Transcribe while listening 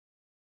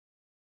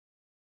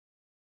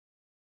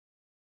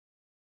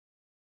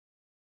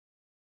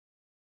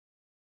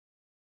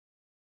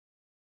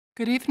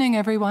Good evening,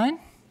 everyone.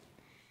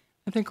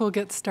 I think we'll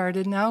get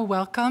started now.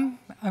 Welcome.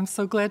 I'm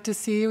so glad to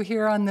see you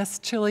here on this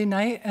chilly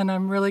night, and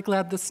I'm really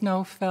glad the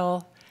snow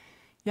fell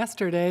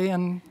yesterday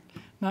and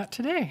not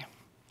today.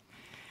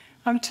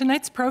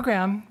 Tonight's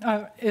program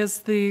is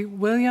the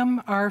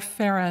William R.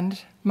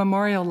 Farrand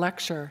Memorial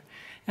Lecture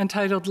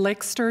entitled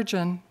Lake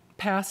Sturgeon,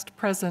 Past,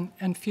 Present,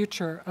 and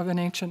Future of an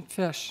Ancient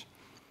Fish.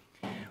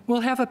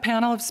 We'll have a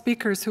panel of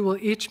speakers who will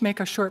each make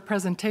a short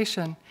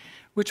presentation,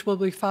 which will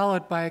be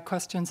followed by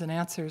questions and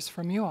answers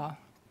from you all.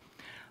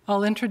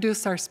 I'll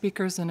introduce our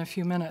speakers in a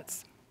few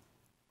minutes.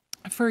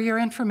 For your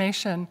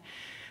information,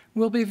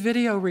 we'll be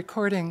video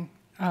recording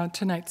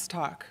tonight's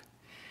talk.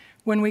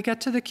 When we get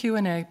to the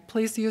Q&A,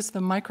 please use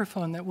the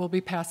microphone that we'll be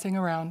passing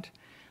around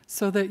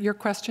so that your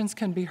questions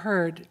can be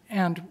heard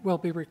and will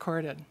be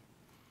recorded.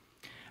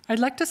 I'd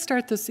like to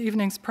start this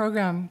evening's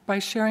program by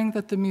sharing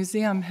that the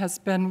museum has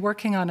been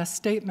working on a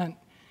statement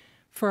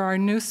for our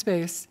new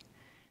space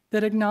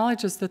that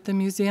acknowledges that the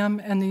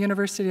museum and the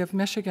University of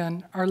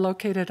Michigan are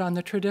located on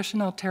the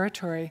traditional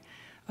territory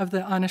of the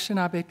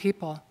Anishinaabe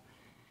people,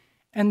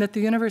 and that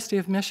the University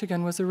of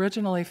Michigan was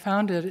originally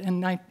founded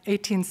in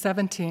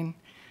 1817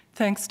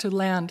 thanks to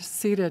land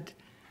ceded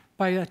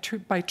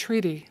by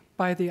treaty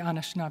by the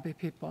Anishinaabe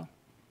people.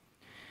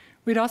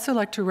 We'd also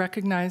like to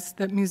recognize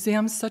that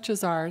museums such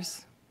as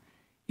ours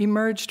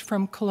emerged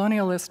from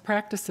colonialist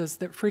practices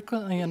that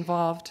frequently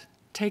involved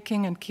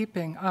taking and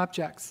keeping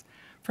objects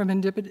from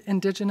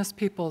indigenous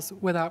peoples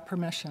without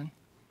permission.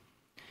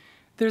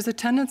 There's a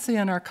tendency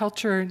in our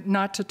culture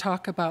not to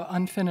talk about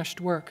unfinished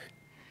work.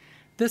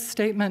 This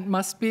statement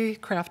must be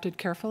crafted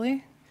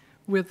carefully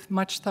with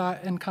much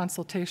thought and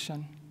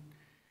consultation.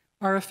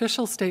 Our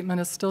official statement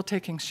is still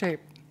taking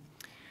shape.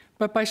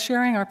 But by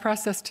sharing our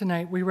process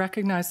tonight, we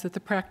recognize that the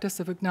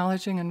practice of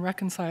acknowledging and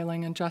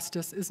reconciling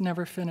injustice is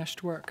never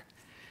finished work.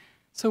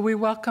 So we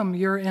welcome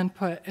your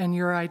input and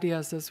your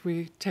ideas as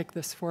we take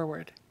this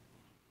forward.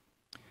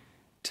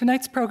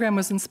 Tonight's program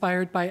was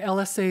inspired by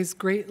LSA's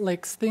Great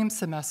Lakes theme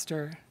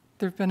semester.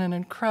 There have been an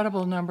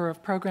incredible number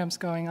of programs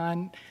going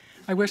on.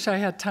 I wish I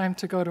had time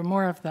to go to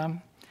more of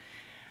them.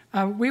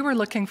 We were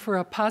looking for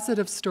a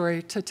positive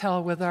story to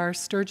tell with our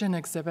Sturgeon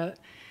exhibit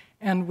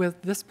and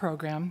with this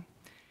program,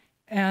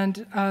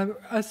 and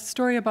a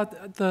story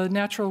about the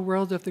natural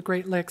world of the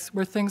Great Lakes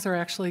where things are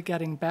actually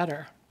getting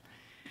better.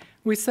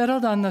 We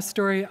settled on the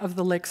story of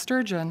the lake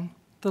sturgeon,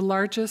 the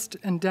largest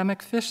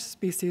endemic fish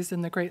species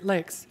in the Great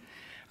Lakes,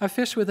 a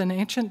fish with an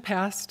ancient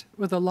past,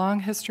 with a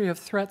long history of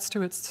threats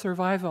to its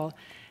survival,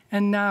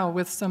 and now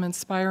with some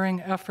inspiring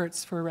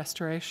efforts for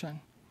restoration.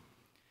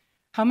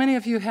 How many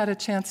of you had a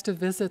chance to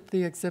visit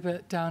the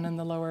exhibit down in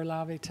the lower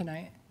lobby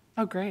tonight?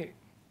 Oh, great.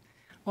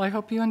 Well, I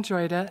hope you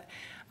enjoyed it.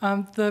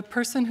 The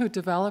person who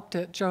developed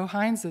it, Joe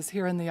Hines, is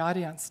here in the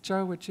audience.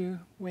 Joe, would you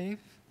wave?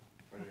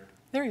 Right here.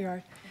 There you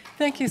are.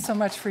 Thank you so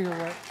much for your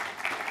work.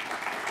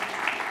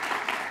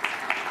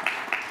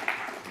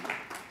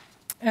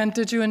 And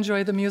did you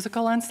enjoy the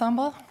musical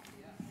ensemble?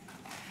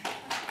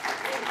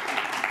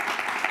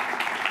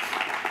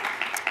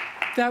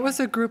 That was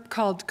a group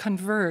called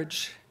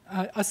Converge,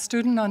 a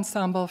student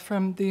ensemble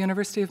from the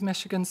University of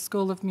Michigan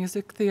School of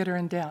Music, Theater,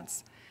 and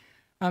Dance.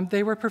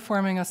 They were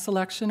performing a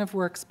selection of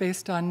works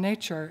based on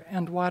nature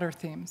and water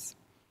themes.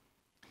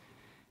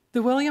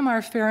 The William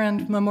R.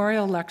 Farrand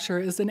Memorial Lecture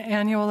is an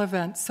annual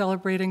event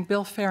celebrating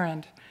Bill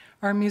Farrand,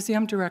 our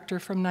museum director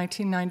from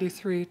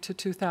 1993 to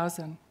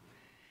 2000.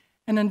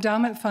 An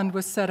endowment fund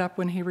was set up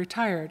when he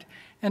retired,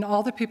 and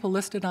all the people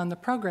listed on the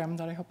program,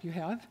 that I hope you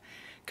have,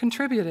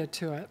 contributed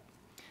to it.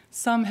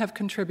 Some have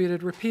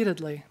contributed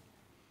repeatedly.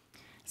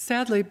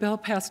 Sadly, Bill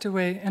passed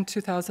away in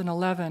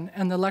 2011,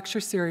 and the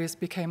lecture series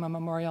became a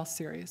memorial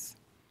series.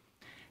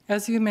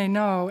 As you may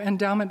know,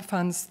 endowment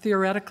funds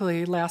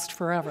theoretically last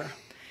forever,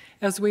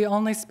 as we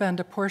only spend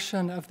a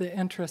portion of the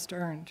interest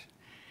earned,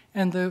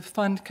 and the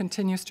fund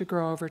continues to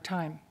grow over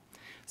time.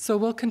 So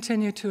we'll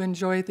continue to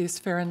enjoy these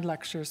Farrand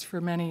lectures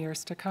for many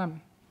years to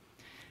come.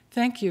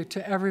 Thank you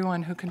to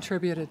everyone who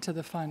contributed to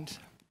the fund.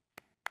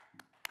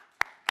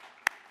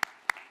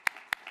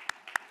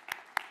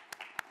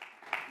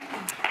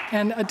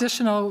 And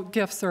additional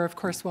gifts are, of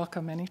course,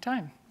 welcome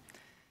anytime.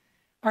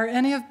 Are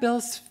any of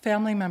Bill's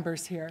family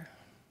members here?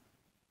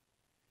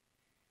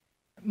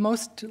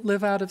 Most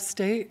live out of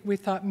state. We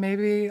thought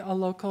maybe a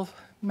local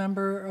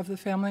member of the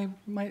family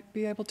might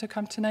be able to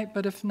come tonight,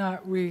 but if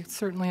not, we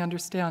certainly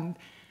understand,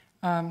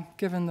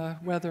 given the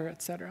weather,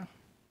 etc.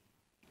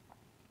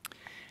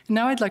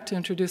 Now I'd like to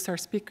introduce our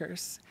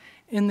speakers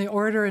in the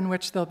order in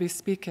which they'll be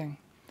speaking.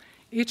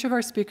 Each of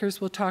our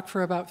speakers will talk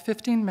for about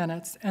 15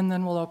 minutes, and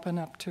then we'll open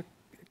up to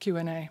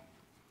Q&A.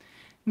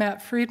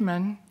 Matt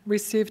Friedman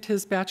received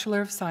his Bachelor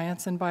of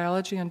Science in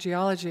Biology and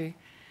Geology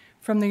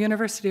from the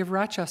University of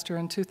Rochester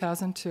in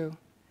 2002,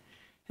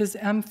 his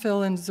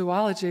MPhil in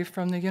Zoology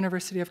from the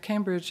University of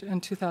Cambridge in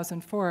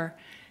 2004,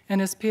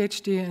 and his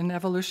PhD in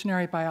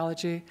Evolutionary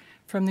Biology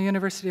from the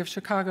University of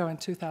Chicago in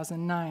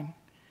 2009.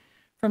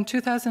 From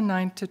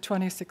 2009 to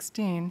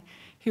 2016,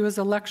 he was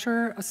a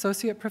lecturer,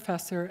 associate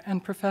professor,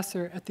 and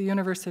professor at the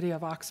University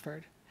of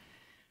Oxford.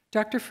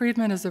 Dr.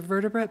 Friedman is a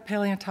vertebrate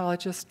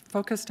paleontologist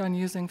focused on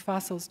using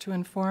fossils to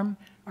inform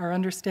our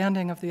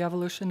understanding of the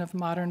evolution of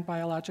modern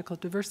biological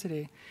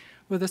diversity,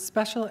 with a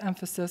special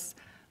emphasis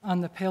on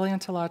the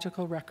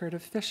paleontological record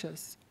of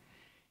fishes.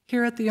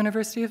 Here at the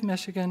University of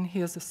Michigan,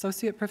 he is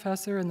associate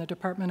professor in the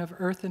Department of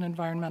Earth and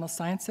Environmental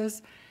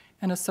Sciences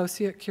and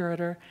associate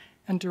curator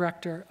and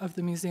director of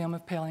the Museum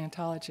of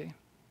Paleontology.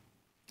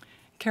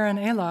 Karen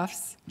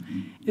Alofs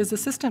is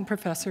assistant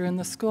professor in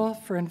the School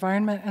for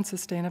Environment and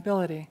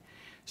Sustainability.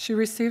 She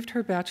received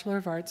her Bachelor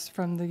of Arts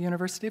from the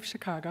University of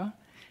Chicago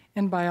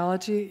in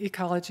Biology,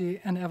 Ecology,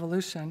 and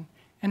Evolution,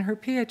 and her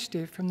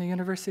PhD from the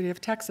University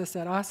of Texas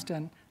at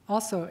Austin,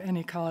 also in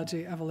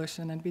Ecology,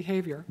 Evolution, and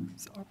Behavior,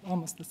 so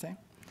almost the same.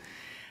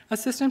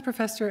 Assistant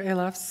Professor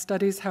Alofs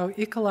studies how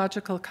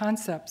ecological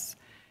concepts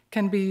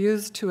can be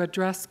used to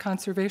address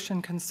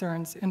conservation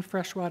concerns in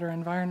freshwater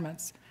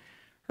environments.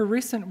 Her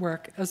recent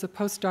work as a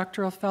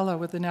postdoctoral fellow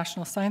with the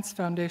National Science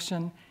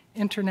Foundation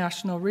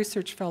International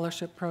Research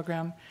Fellowship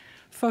Program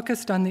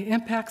focused on the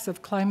impacts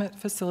of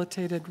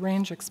climate-facilitated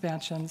range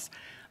expansions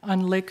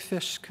on lake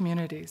fish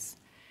communities.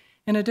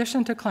 In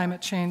addition to climate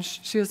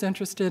change, she is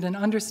interested in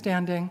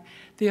understanding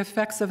the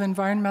effects of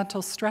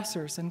environmental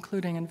stressors,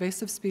 including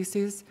invasive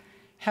species,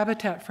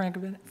 habitat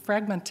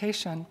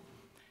fragmentation,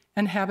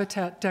 and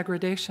habitat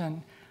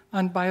degradation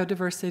on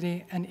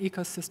biodiversity and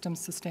ecosystem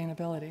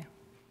sustainability.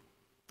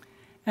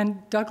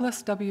 And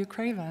Douglas W.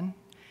 Craven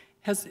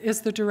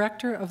is the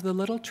director of the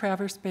Little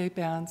Traverse Bay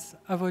Bands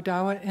of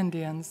Odawa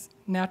Indians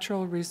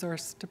Natural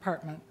Resource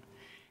Department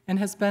and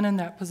has been in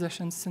that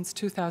position since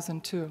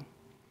 2002.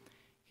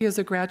 He is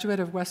a graduate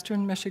of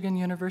Western Michigan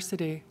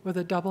University with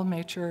a double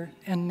major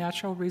in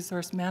natural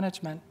resource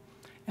management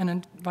and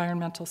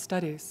environmental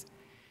studies.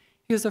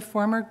 He is a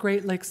former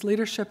Great Lakes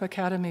Leadership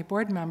Academy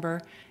board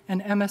member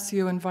and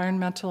MSU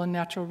Environmental and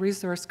Natural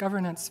Resource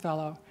Governance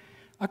Fellow,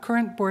 a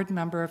current board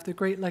member of the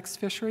Great Lakes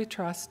Fishery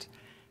Trust,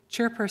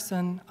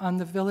 chairperson on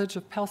the Village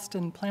of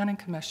Pellston Planning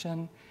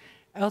Commission,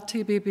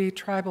 LTBB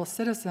tribal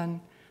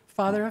citizen,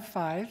 father of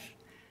 5,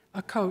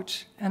 a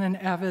coach, and an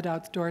avid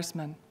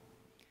outdoorsman.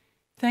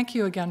 Thank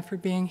you again for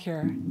being here,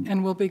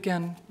 and we'll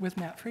begin with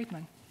Matt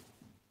Friedman.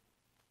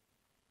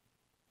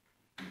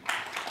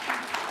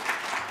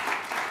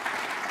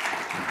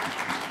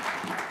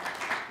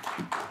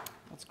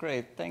 That's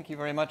great. Thank you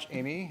very much,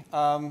 Amy.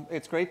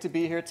 It's great to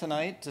be here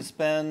tonight to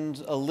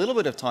spend a little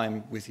bit of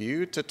time with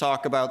you to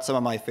talk about some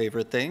of my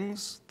favorite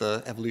things,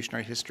 the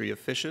evolutionary history of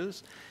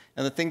fishes,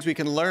 and the things we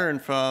can learn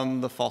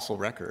from the fossil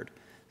record.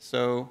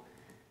 So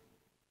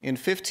in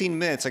 15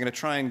 minutes, I'm going to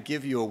try and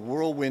give you a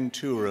whirlwind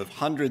tour of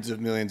hundreds of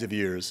millions of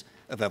years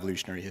of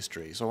evolutionary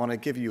history. So I want to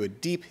give you a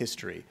deep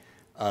history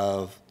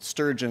of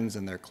sturgeons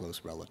and their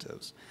close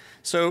relatives.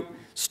 So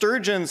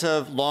sturgeons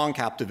have long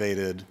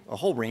captivated a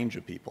whole range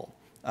of people.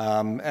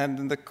 And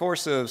in the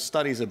course of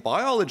studies of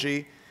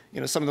biology,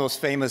 some of the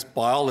most famous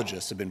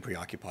biologists have been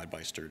preoccupied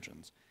by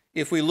sturgeons.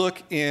 If we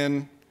look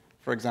in,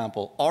 for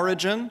example,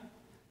 Origin,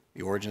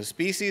 The Origin of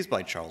Species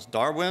by Charles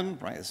Darwin,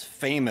 right, his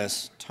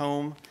famous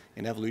tome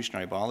in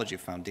evolutionary biology, a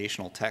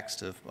foundational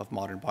text of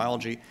modern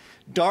biology,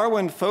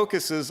 Darwin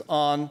focuses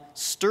on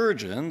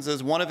sturgeons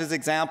as one of his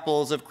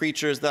examples of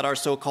creatures that are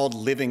so-called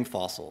living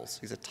fossils.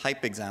 He's a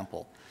type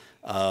example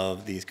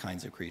of these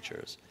kinds of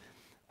creatures.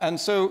 And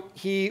so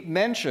he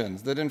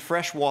mentions that in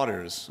fresh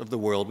waters of the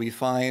world, we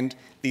find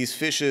these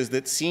fishes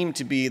that seem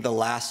to be the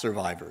last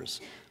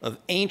survivors of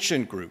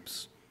ancient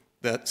groups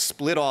that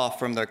split off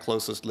from their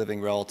closest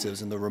living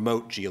relatives in the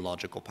remote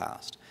geological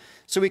past.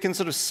 So we can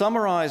sort of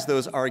summarize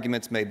those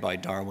arguments made by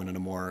Darwin in a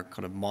more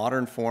kind of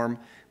modern form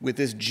with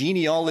this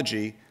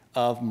genealogy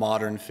of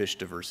modern fish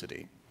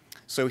diversity.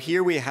 So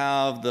here we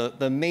have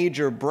the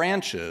major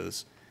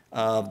branches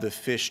of the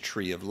fish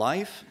tree of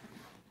life.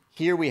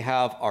 Here we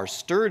have our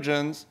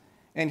sturgeons,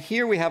 and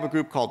here we have a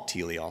group called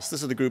teleos.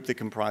 This is the group that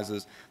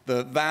comprises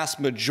the vast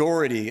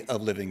majority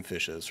of living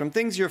fishes. From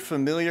things you're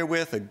familiar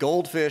with, a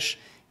goldfish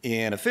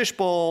in a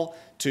fishbowl,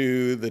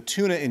 to the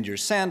tuna in your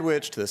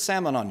sandwich, to the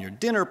salmon on your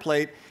dinner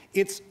plate,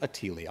 it's a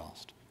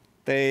teleost.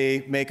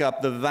 They make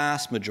up the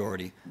vast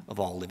majority of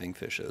all living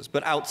fishes.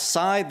 But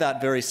outside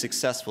that very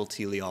successful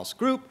teleost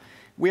group,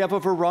 we have a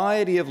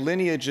variety of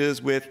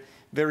lineages with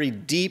very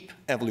deep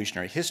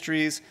evolutionary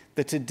histories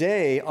that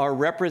today are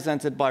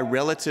represented by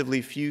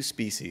relatively few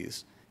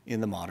species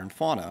in the modern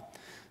fauna.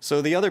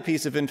 So the other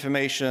piece of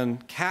information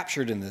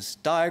captured in this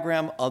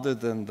diagram, other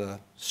than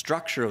the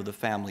structure of the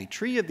family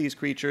tree of these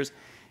creatures,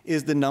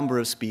 is the number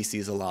of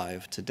species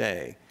alive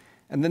today.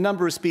 And the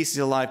number of species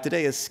alive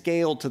today is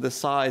scaled to the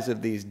size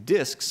of these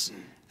discs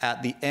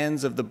at the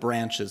ends of the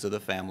branches of the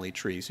family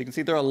tree. So you can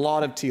see there are a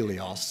lot of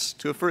teleosts.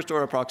 To a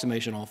first-order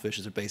approximation, all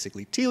fishes are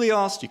basically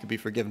teleost. You can be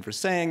forgiven for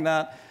saying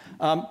that.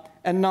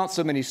 And not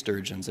so many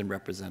sturgeons and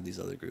represent these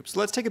other groups. So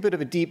let's take a bit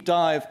of a deep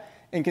dive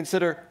and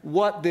consider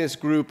what this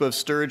group of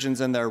sturgeons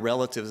and their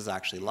relatives is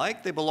actually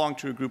like. They belong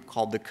to a group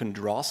called the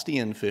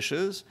chondrostean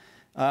fishes.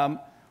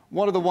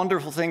 one of the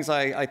wonderful things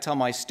I tell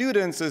my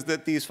students is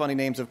that these funny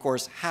names, of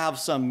course, have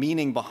some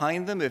meaning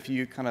behind them. If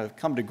you kind of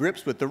come to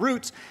grips with the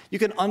roots, you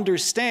can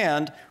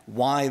understand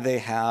why they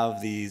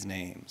have these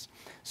names.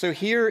 So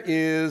here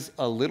is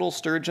a little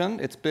sturgeon.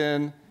 It's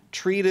been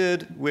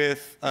treated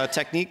with a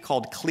technique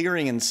called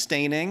clearing and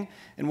staining.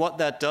 And what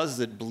that does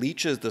is it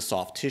bleaches the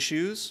soft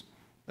tissues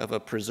of a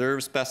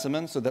preserved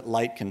specimen so that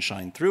light can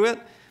shine through it.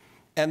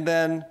 And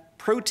then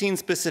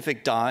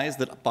protein-specific dyes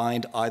that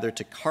bind either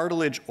to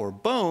cartilage or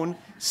bone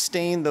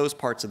stain those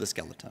parts of the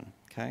skeleton.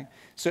 Okay?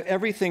 So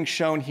everything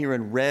shown here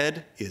in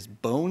red is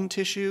bone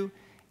tissue.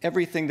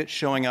 Everything that's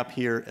showing up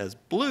here as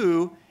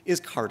blue is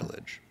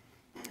cartilage.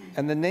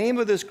 And the name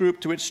of this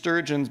group to which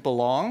sturgeons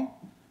belong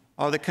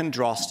are the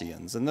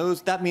chondrosteans. And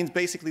that means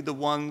basically the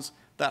ones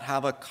that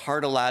have a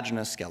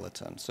cartilaginous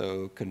skeleton.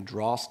 So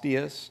chondros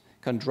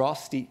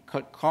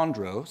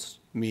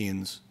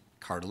means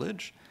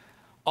cartilage.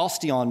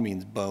 Osteon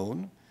means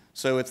bone.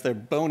 So it's their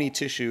bony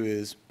tissue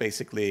is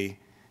basically,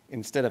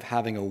 instead of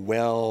having a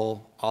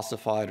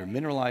well-ossified or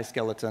mineralized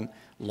skeleton,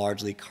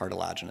 largely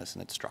cartilaginous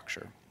in its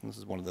structure. And this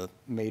is one of the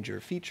major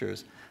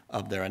features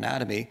of their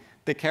anatomy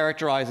that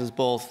characterizes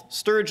both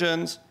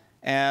sturgeons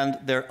and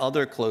their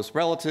other close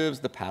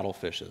relatives, the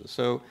paddlefishes.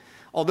 So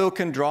although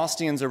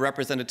chondrosteans are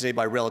represented today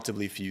by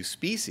relatively few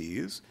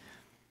species,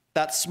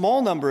 that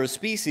small number of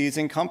species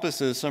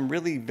encompasses some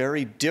really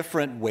very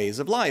different ways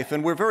of life.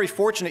 And we're very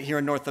fortunate here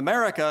in North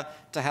America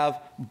to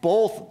have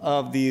both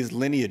of these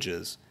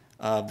lineages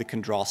of the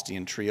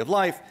chondrostean tree of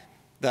life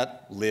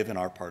that live in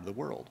our part of the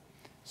world.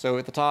 So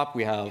at the top,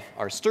 we have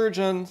our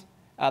sturgeons.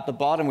 At the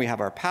bottom, we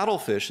have our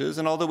paddlefishes.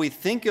 And although we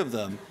think of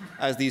them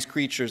as these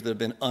creatures that have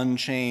been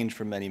unchanged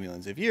for many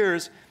millions of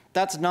years,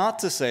 that's not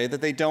to say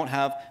that they don't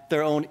have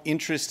their own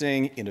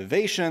interesting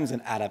innovations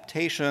and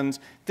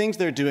adaptations, things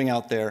they're doing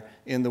out there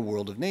in the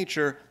world of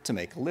nature to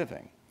make a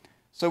living.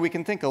 So we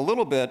can think a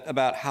little bit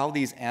about how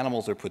these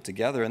animals are put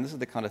together, and this is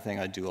the kind of thing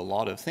I do a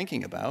lot of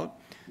thinking about.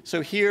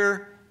 So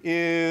here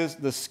is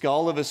the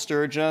skull of a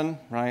sturgeon,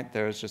 right?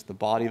 There's just the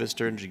body of a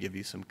sturgeon to give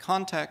you some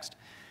context.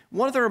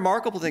 One of the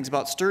remarkable things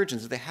about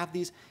sturgeons is they have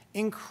these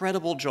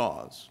incredible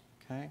jaws,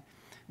 okay,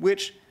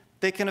 which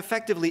they can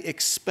effectively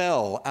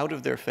expel out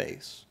of their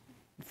face,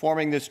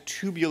 forming this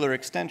tubular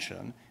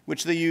extension,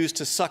 which they use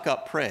to suck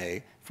up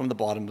prey from the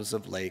bottoms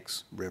of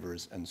lakes,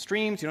 rivers, and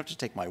streams. You don't have to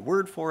take my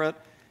word for it.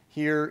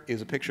 Here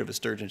is a picture of a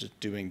sturgeon just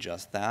doing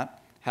just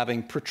that,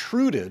 having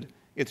protruded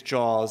its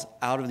jaws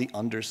out of the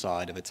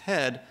underside of its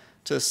head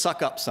to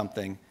suck up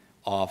something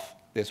off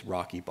this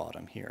rocky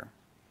bottom here.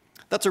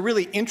 That's a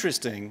really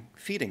interesting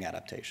feeding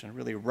adaptation, a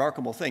really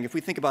remarkable thing. If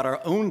we think about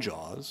our own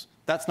jaws,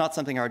 that's not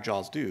something our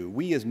jaws do.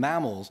 We as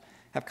mammals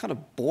have kind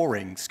of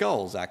boring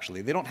skulls,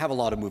 actually. They don't have a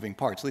lot of moving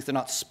parts. At least they're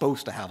not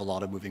supposed to have a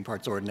lot of moving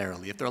parts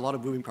ordinarily. If there are a lot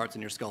of moving parts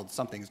in your skull,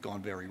 something's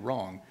gone very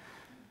wrong.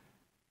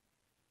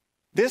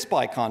 This,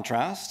 by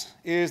contrast,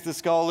 is the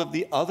skull of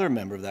the other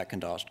member of that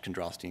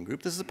chondrostean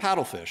group. This is a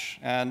paddlefish.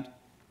 And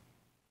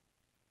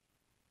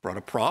brought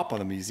a prop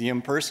on a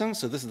museum person.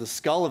 So this is the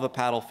skull of a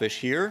paddlefish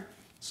here.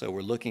 So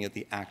we're looking at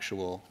the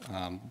actual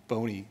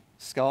bony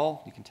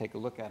skull. You can take a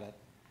look at it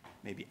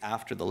maybe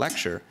after the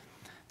lecture.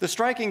 The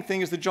striking thing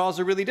is the jaws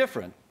are really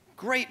different.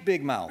 Great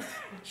big mouth,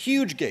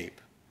 huge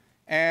gape,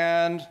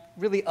 and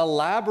really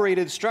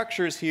elaborated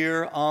structures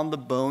here on the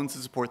bones to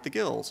support the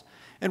gills.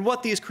 And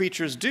what these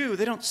creatures do,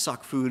 they don't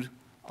suck food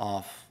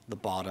off the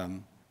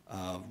bottom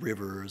of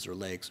rivers or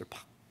lakes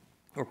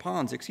or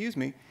ponds, excuse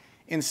me.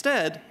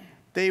 Instead,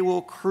 they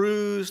will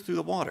cruise through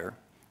the water,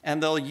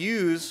 and they'll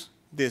use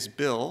this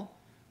bill,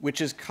 which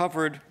is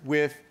covered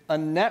with a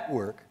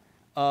network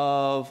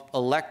of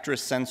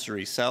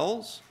electrosensory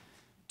cells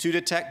to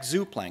detect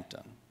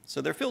zooplankton. So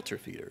they're filter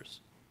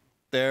feeders.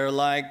 They're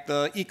like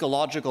the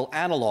ecological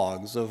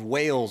analogs of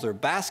whales or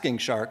basking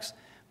sharks,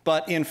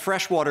 but in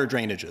freshwater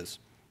drainages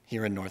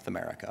here in North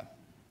America.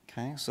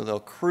 Okay? So they'll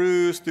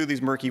cruise through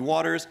these murky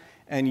waters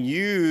and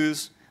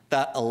use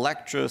that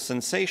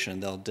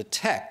electrosensation. They'll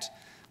detect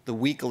the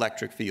weak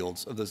electric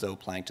fields of the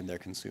zooplankton they're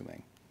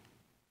consuming.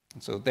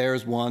 And so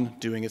there's one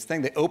doing its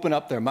thing. They open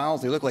up their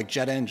mouths. They look like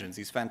jet engines,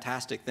 these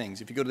fantastic things.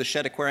 If you go to the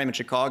Shedd Aquarium in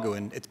Chicago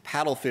and it's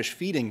paddlefish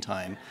feeding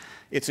time,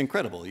 it's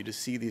incredible. You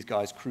just see these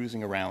guys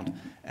cruising around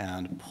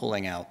and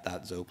pulling out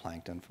that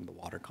zooplankton from the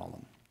water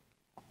column.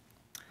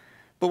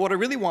 But what I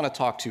really want to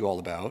talk to you all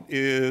about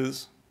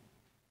is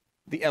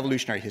the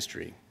evolutionary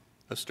history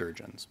of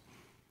sturgeons.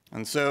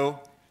 And so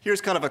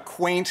here's kind of a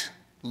quaint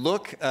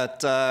look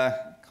at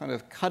kind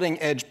of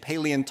cutting-edge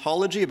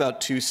paleontology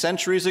about 2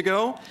 centuries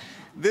ago.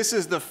 This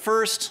is the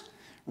first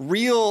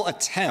real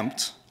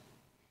attempt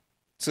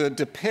to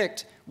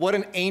depict what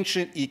an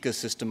ancient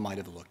ecosystem might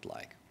have looked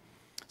like.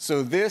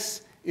 So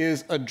this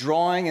is a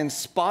drawing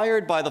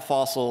inspired by the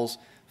fossils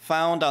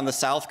found on the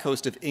south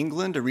coast of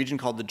England, a region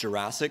called the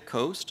Jurassic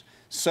Coast,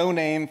 so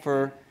named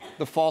for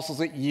the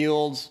fossils it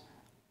yields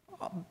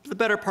the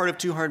better part of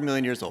 200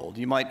 million years old.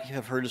 You might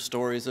have heard of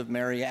stories of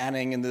Mary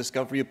Anning and the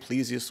discovery of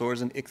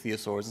plesiosaurs and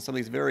ichthyosaurs and some of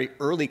these very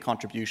early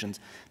contributions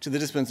to the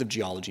disciplines of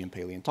geology and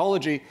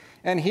paleontology.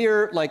 And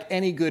here, like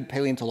any good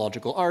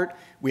paleontological art,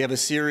 we have a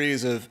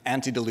series of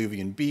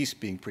antediluvian beasts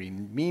being pretty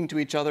mean to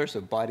each other,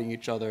 so biting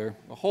each other,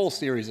 a whole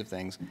series of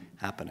things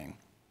happening.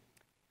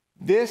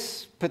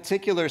 This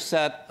particular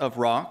set of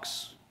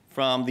rocks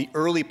from the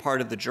early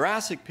part of the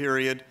Jurassic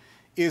period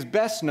is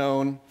best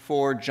known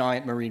for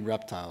giant marine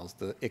reptiles,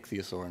 the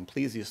ichthyosaur and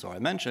plesiosaur I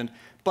mentioned,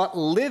 but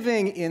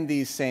living in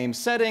these same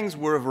settings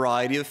were a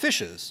variety of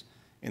fishes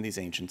in these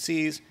ancient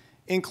seas,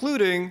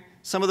 including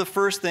some of the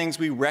first things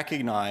we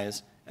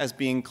recognize as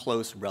being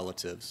close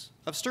relatives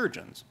of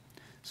sturgeons.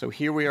 So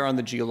here we are on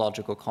the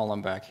geological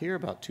column back here,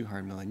 about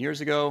 200 million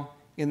years ago,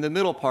 in the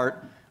middle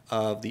part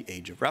of the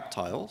age of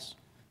reptiles.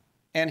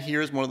 And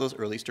here's one of those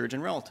early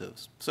sturgeon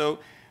relatives. So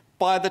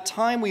by the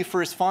time we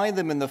first find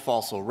them in the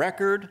fossil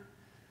record,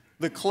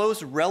 the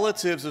close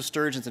relatives of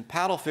sturgeons and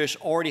paddlefish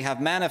already have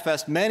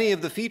manifest many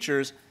of the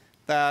features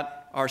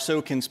that are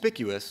so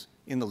conspicuous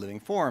in the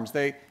living forms.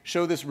 They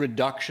show this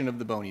reduction of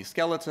the bony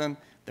skeleton.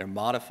 They're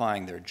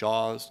modifying their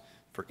jaws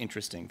for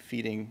interesting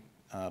feeding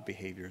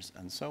behaviors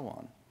and so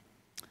on.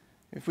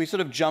 If we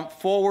sort of jump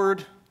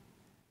forward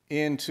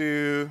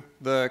into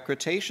the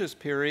Cretaceous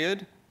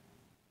period,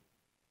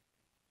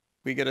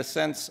 we get a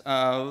sense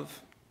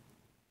of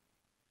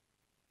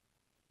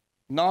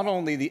not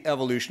only the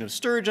evolution of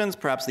sturgeons,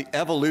 perhaps the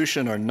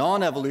evolution or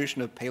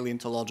non-evolution of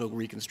paleontological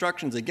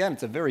reconstructions. Again,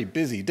 it's a very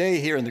busy day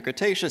here in the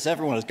Cretaceous.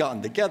 Everyone has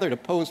gotten together to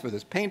pose for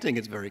this painting.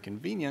 It's very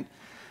convenient.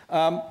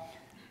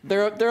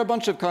 There are a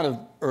bunch of kind of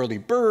early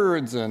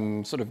birds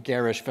and sort of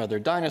garish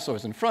feathered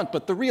dinosaurs in front,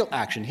 but the real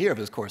action here is,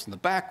 of course, in the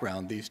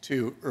background, these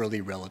two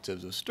early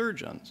relatives of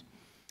sturgeons.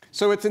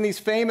 So it's in these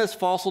famous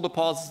fossil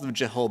deposits of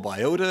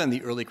Jehobiota in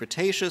the early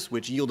Cretaceous,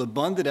 which yield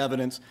abundant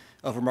evidence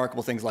of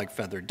remarkable things like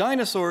feathered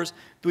dinosaurs,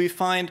 that we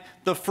find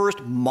the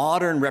first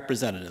modern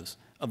representatives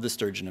of the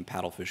sturgeon and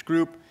paddlefish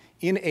group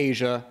in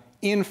Asia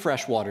in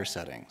freshwater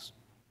settings.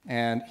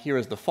 And here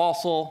is the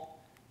fossil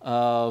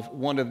of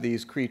one of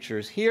these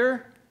creatures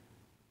here,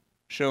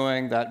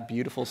 showing that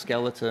beautiful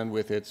skeleton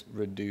with its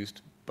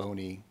reduced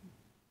bony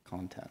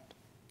content.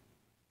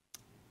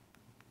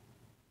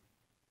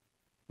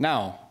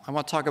 Now, I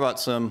want to talk about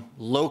some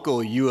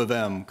local U of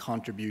M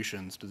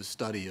contributions to the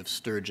study of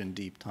sturgeon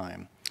deep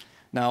time.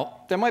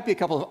 Now, there might be a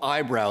couple of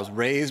eyebrows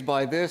raised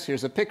by this.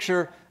 Here's a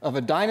picture of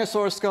a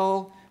dinosaur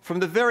skull from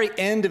the very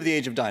end of the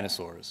age of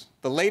dinosaurs,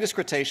 the latest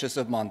Cretaceous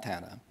of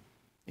Montana.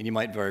 And you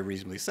might very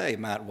reasonably say,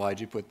 Matt, why'd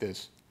you put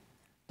this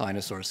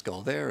dinosaur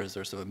skull there? Is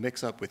there sort of a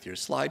mix-up with your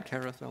slide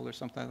carousel or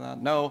something like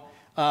that? No.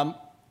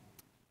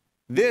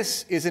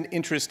 This is an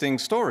interesting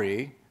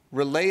story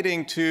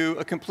relating to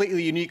a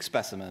completely unique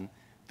specimen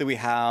that we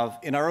have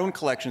in our own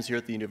collections here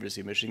at the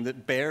University of Michigan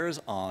that bears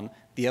on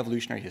the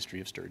evolutionary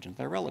history of sturgeon and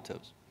their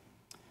relatives.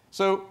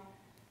 So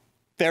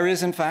there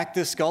is, in fact,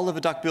 this skull of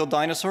a duck-billed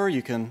dinosaur.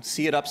 You can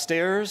see it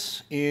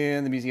upstairs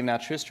in the Museum of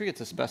Natural History.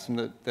 It's a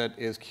specimen that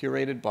is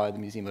curated by the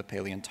Museum of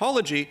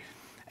Paleontology.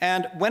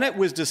 And when it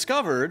was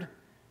discovered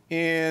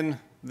in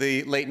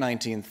the late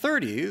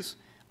 1930s,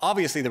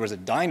 obviously there was a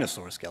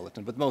dinosaur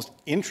skeleton, but the most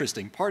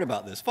interesting part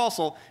about this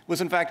fossil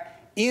was, in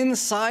fact,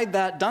 inside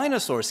that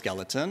dinosaur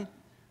skeleton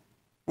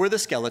were the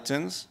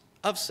skeletons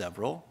of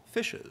several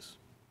fishes,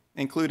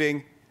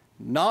 including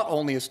not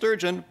only a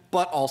sturgeon,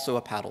 but also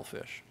a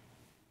paddlefish.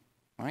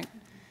 Right?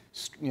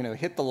 You know,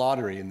 hit the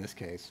lottery in this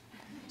case.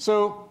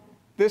 So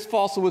this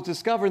fossil was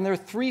discovered, and there are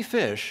 3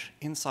 fish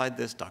inside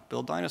this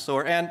duck-billed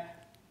dinosaur. And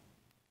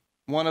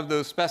one of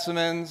those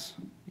specimens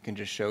you can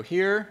just show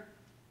here.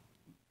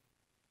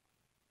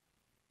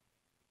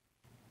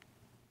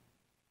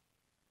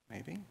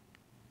 Maybe.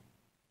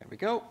 There we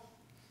go.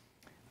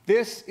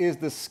 This is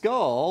the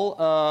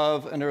skull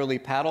of an early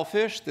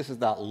paddlefish. This is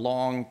that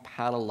long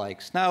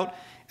paddle-like snout.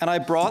 And I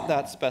brought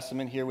that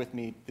specimen here with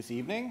me this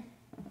evening,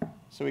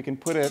 so we can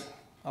put it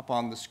up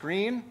on the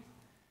screen.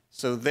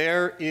 So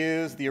there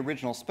is the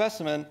original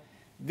specimen.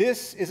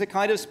 This is a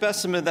kind of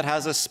specimen that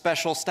has a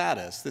special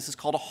status. This is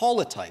called a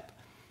holotype.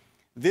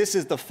 This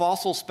is the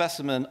fossil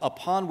specimen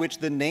upon which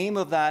the name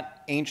of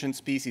that ancient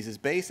species is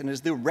based and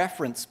is the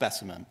reference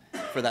specimen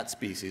for that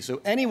species.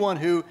 So anyone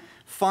who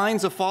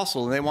finds a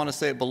fossil and they want to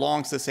say it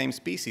belongs to the same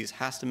species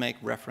has to make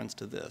reference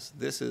to this.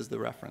 This is the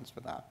reference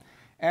for that.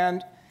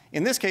 And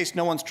in this case,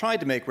 no one's tried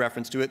to make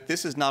reference to it.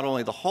 This is not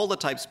only the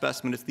holotype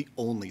specimen, it's the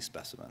only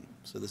specimen.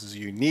 So this is a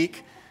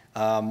unique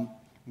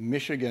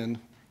Michigan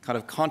kind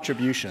of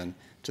contribution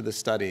to the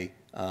study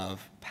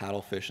of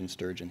paddlefish and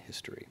sturgeon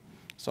history.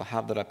 So I'll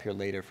have that up here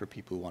later for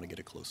people who want to get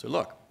a closer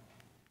look.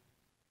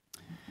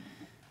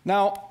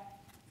 Now,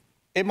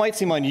 it might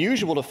seem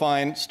unusual to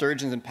find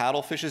sturgeons and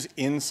paddlefishes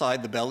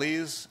inside the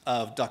bellies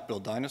of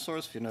duck-billed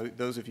dinosaurs. If you know,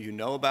 those of you who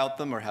know about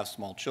them or have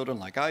small children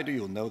like I do,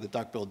 you'll know that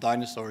duck-billed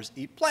dinosaurs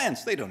eat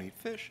plants. They don't eat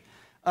fish.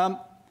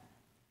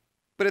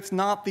 But But it's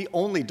not the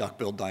only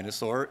duck-billed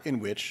dinosaur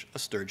in which a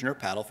sturgeon or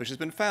paddlefish has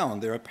been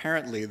found. They're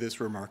apparently this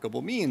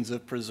remarkable means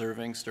of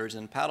preserving sturgeon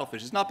and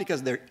paddlefish. It's not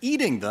because they're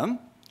eating them,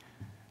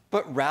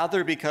 but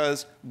rather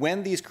because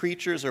when these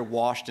creatures are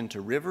washed into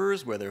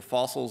rivers where their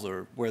fossils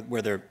or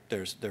where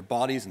their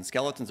bodies and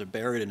skeletons are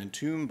buried and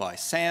entombed by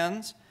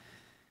sands,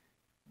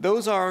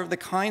 those are the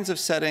kinds of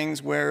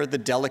settings where the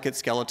delicate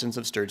skeletons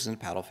of sturgeons and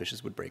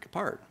paddlefishes would break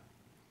apart.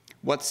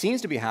 What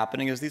seems to be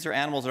happening is these are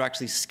animals that are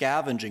actually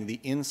scavenging the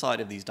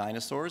inside of these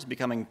dinosaurs,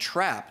 becoming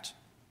trapped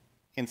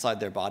inside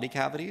their body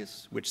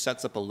cavities, which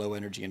sets up a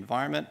low-energy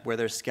environment where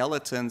their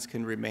skeletons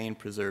can remain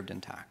preserved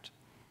intact.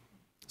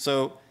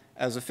 So,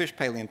 as a fish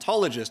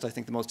paleontologist, I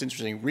think the most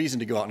interesting reason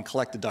to go out and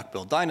collect the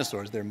duck-billed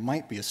dinosaurs, there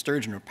might be a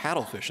sturgeon or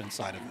paddlefish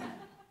inside of them.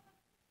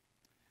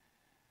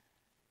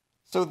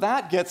 So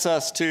that gets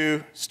us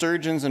to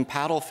sturgeons and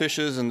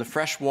paddlefishes in the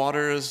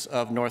freshwaters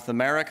of North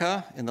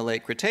America in the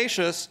late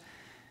Cretaceous.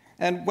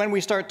 And when we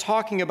start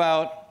talking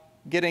about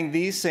getting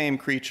these same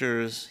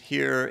creatures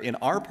here in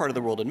our part of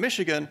the world in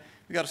Michigan,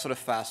 we've got to sort of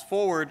fast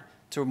forward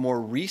to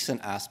more recent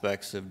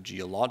aspects of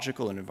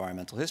geological and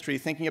environmental history,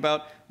 thinking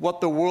about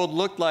what the world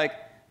looked like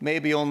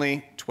maybe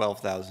only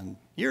 12,000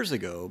 years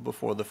ago,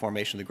 before the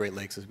formation of the Great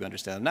Lakes as we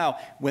understand them now,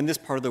 when this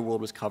part of the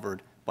world was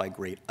covered by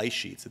great ice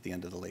sheets at the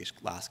end of the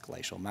last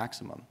glacial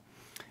maximum.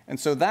 And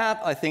so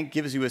that, I think,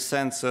 gives you a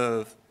sense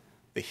of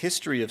the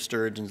history of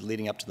sturgeons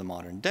leading up to the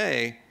modern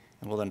day,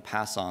 and we'll then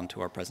pass on to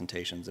our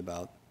presentations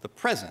about the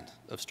present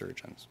of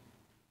sturgeons.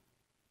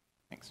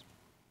 Thanks.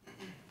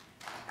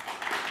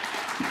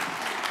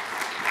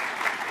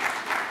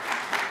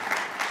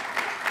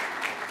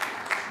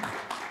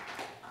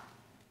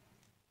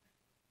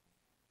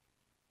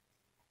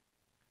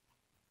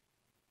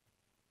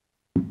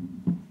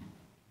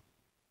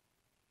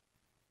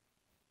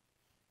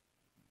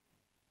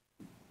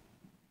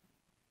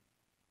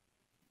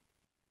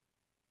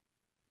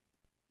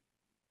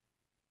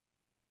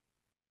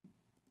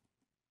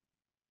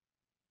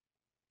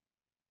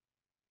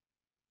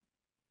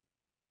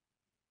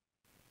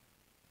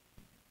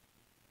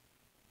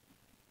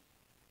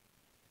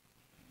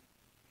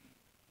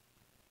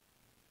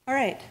 All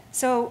right,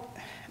 so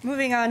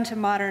moving on to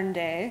modern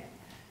day,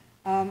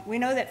 we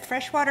know that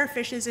freshwater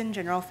fishes in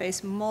general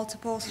face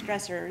multiple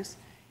stressors,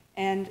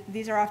 and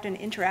these are often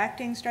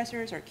interacting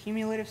stressors or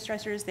cumulative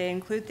stressors. They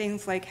include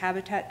things like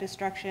habitat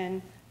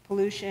destruction,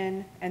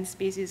 pollution, and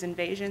species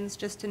invasions,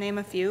 just to name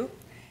a few.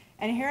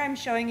 And here I'm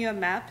showing you a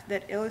map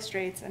that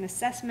illustrates an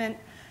assessment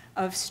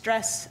of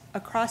stress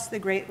across the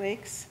Great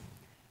Lakes.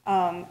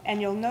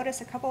 And you'll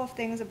notice a couple of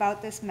things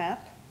about this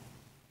map.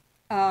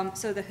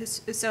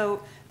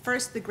 So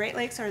first, the Great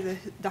Lakes are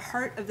the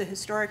heart of the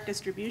historic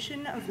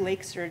distribution of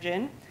lake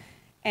sturgeon.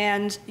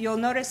 And you'll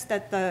notice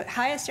that the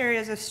highest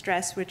areas of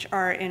stress, which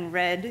are in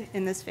red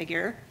in this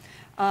figure,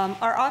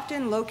 are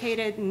often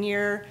located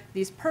near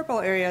these purple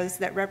areas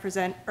that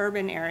represent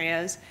urban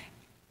areas,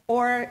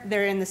 or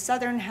they're in the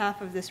southern half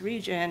of this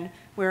region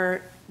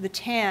where the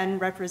tan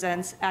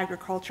represents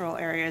agricultural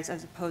areas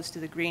as opposed to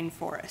the green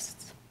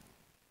forests.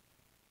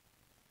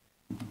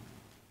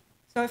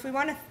 So if we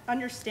want to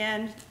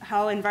understand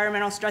how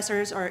environmental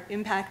stressors are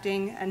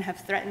impacting and have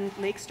threatened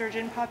lake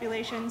sturgeon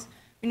populations,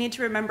 we need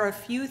to remember a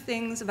few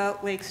things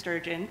about lake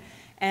sturgeon.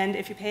 And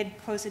if you paid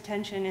close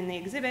attention in the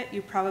exhibit,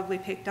 you probably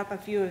picked up a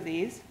few of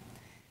these.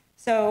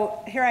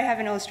 So here I have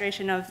an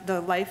illustration of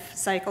the life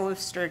cycle of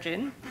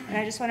sturgeon, and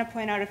I just want to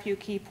point out a few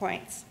key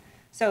points.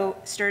 So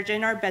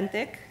sturgeon are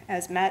benthic,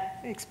 as Matt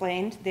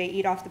explained. They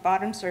eat off the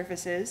bottom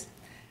surfaces,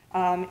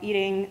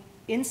 eating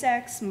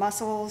insects,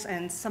 mussels,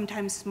 and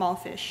sometimes small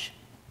fish.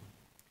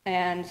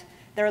 And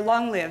they're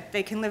long-lived.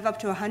 They can live up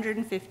to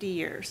 150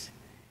 years.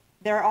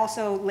 They're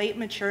also late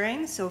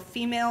maturing, so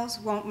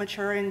females won't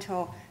mature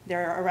until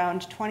they're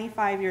around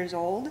 25 years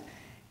old,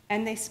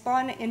 and they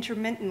spawn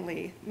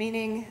intermittently,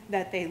 meaning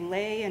that they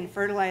lay and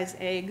fertilize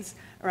eggs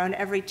around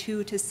every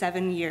 2 to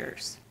 7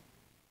 years.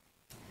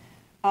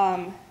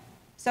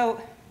 So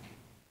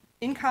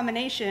in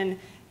combination,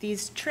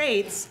 these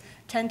traits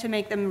tend to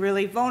make them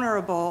really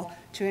vulnerable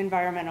to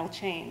environmental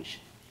change.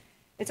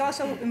 It's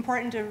also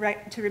important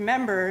to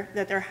remember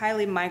that they're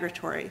highly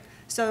migratory.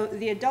 So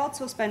the adults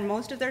will spend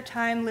most of their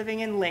time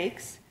living in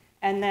lakes,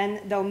 and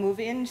then they'll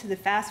move into the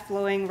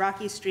fast-flowing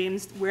rocky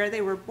streams where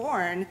they were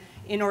born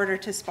in order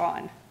to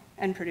spawn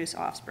and produce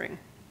offspring.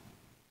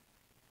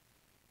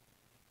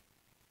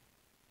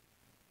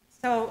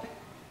 So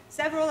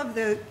several of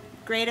the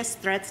greatest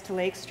threats to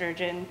lake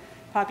sturgeon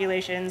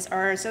populations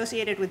are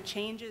associated with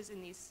changes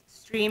in these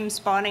stream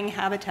spawning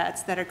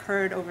habitats that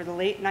occurred over the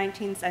late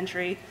 19th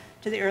century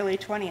to the early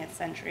 20th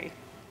century.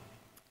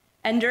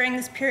 And during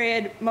this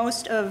period,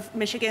 most of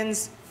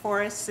Michigan's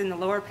forests in the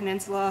lower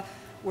peninsula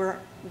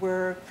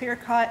were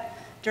clear-cut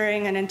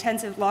during an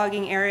intensive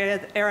logging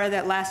era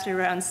that lasted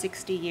around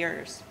 60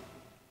 years.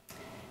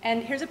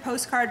 And here's a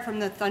postcard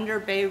from the Thunder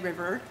Bay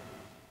River,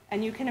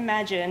 and you can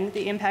imagine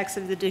the impacts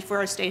of the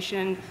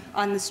deforestation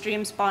on the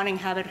stream spawning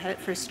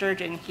habitat for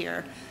sturgeon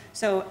here.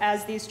 So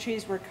as these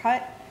trees were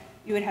cut,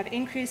 you would have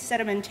increased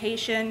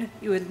sedimentation,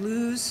 you would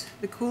lose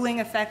the cooling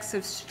effects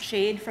of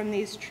shade from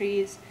these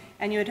trees,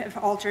 and you would have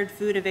altered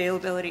food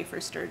availability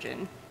for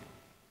sturgeon.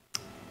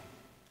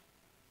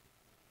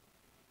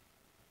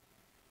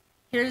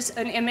 Here's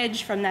an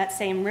image from that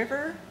same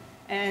river,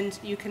 and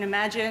you can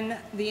imagine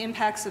the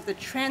impacts of the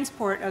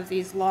transport of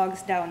these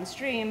logs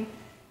downstream,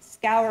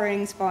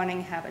 scouring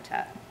spawning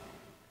habitat.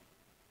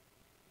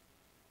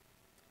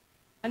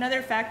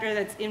 Another factor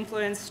that's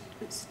influenced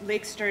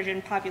lake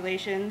sturgeon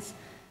populations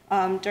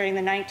during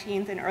the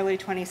 19th and early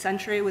 20th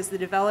century was the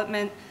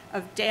development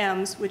of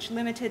dams which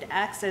limited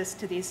access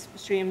to these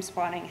stream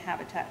spawning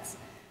habitats.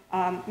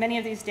 Many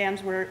of these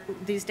dams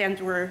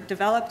were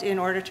developed in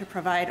order to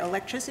provide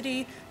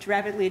electricity to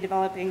rapidly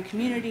developing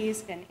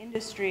communities and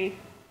industry.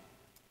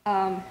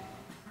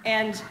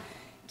 And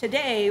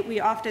today, we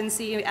often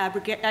see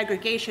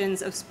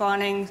aggregations of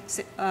spawning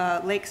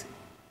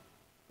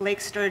lake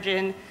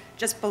sturgeon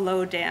just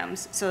below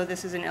dams. So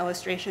this is an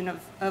illustration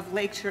of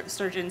lake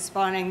sturgeon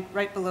spawning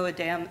right below a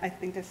dam. I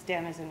think this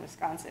dam is in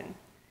Wisconsin.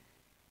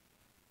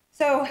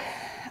 So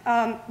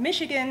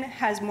Michigan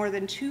has more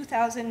than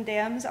 2,000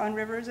 dams on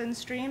rivers and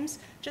streams.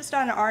 Just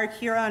on our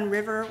Huron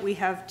River, we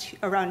have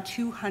around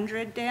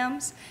 200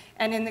 dams.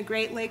 And in the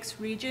Great Lakes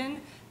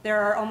region,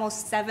 there are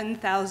almost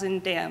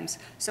 7,000 dams.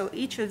 So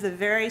each of the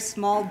very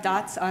small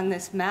dots on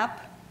this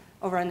map,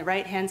 over on the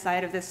right-hand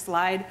side of this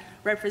slide,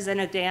 represent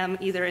a dam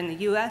either in the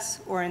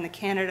US or in the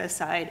Canada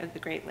side of the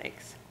Great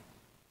Lakes.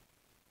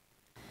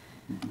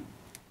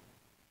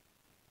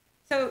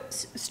 So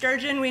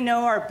sturgeon, we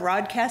know, are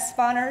broadcast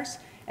spawners,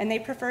 and they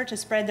prefer to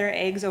spread their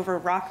eggs over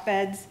rock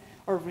beds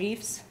or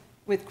reefs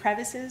with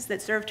crevices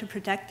that serve to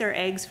protect their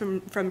eggs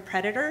from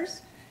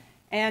predators.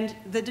 And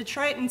the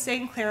Detroit and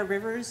St. Clair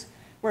rivers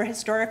were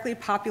historically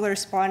popular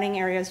spawning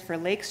areas for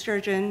lake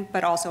sturgeon,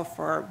 but also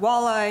for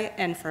walleye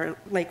and for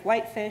lake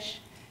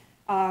whitefish.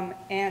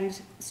 And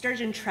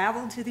sturgeon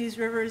traveled to these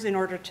rivers in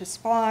order to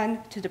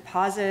spawn, to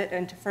deposit,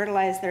 and to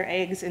fertilize their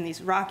eggs in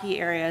these rocky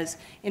areas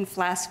in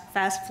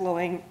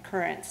fast-flowing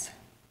currents.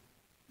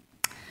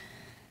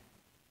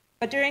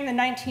 But during the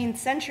 19th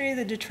century,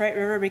 the Detroit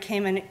River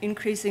became an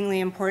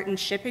increasingly important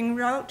shipping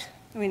route.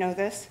 We know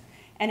this.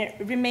 And it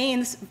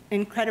remains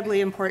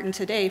incredibly important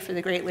today for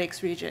the Great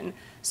Lakes region.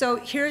 So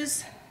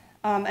here's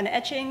an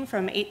etching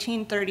from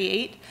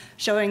 1838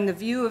 showing the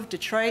view of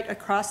Detroit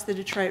across the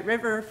Detroit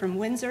River from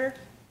Windsor.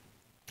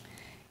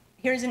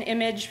 Here's an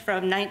image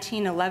from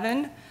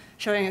 1911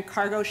 showing a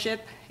cargo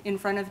ship in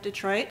front of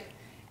Detroit.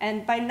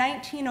 And by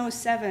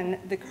 1907,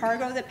 the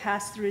cargo that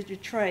passed through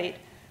Detroit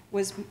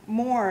was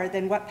more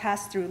than what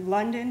passed through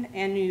London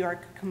and New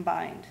York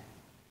combined.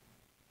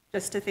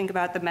 Just to think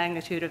about the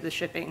magnitude of the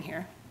shipping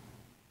here.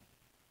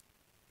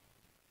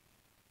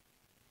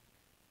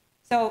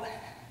 So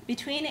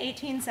between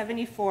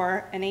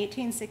 1874 and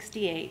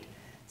 1868,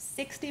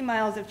 60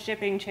 miles of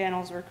shipping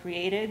channels were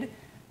created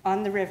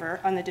on the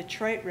river, on the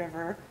Detroit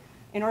River,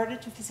 in order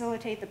to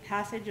facilitate the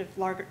passage of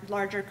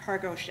larger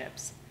cargo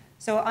ships.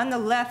 So on the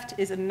left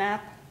is a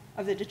map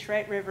of the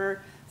Detroit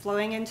River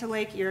flowing into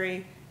Lake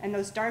Erie, and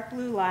those dark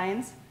blue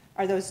lines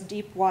are those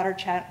deep water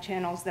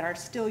channels that are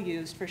still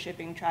used for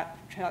shipping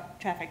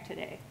traffic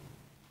today.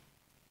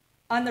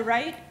 On the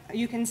right,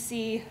 you can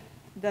see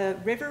the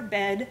river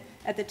bed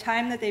at the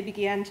time that they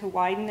began to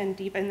widen and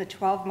deepen the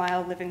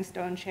 12-mile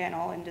Livingstone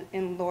Channel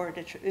in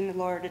the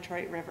lower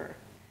Detroit River.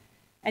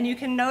 And you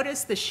can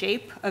notice the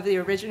shape of the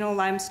original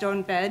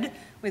limestone bed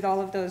with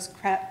all of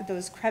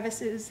those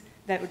crevices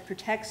that would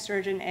protect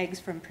sturgeon eggs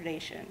from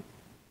predation.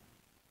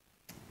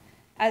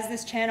 As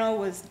this channel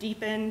was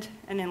deepened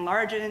and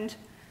enlarged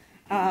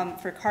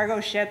for cargo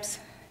ships,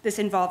 this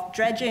involved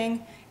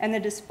dredging and the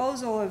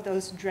disposal of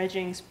those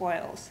dredging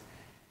spoils.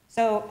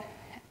 So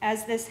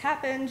as this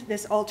happened,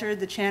 this altered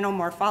the channel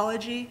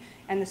morphology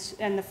and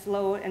the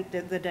flow and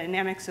the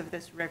dynamics of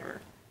this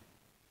river.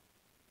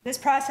 This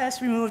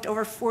process removed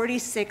over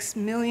 46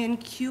 million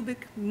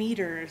cubic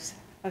meters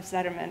of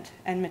sediment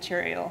and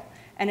material,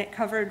 and it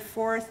covered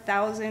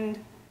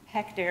 4,000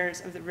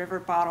 hectares of the river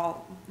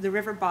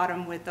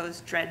bottom with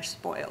those dredge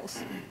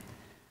spoils.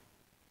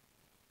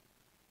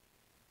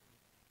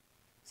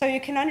 So you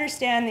can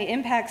understand the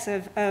impacts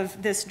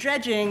of this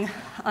dredging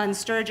on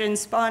sturgeon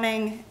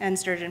spawning and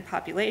sturgeon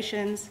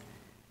populations.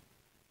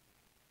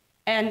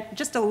 And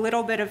just a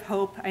little bit of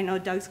hope. I know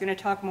Doug's going to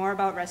talk more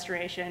about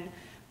restoration,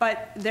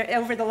 but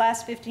over the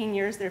last 15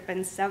 years, there have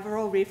been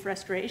several reef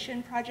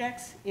restoration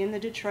projects in the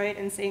Detroit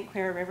and St.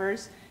 Clair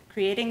rivers,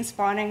 creating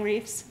spawning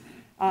reefs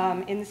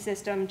in the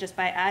system just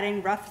by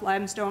adding rough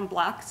limestone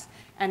blocks.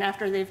 And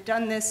after they've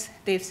done this,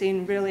 they've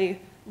seen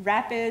really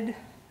rapid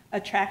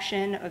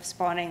attraction of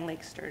spawning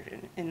lake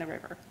sturgeon in the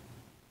river.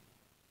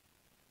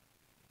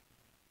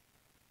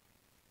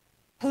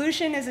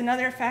 Pollution is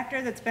another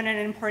factor that's been an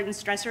important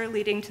stressor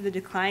leading to the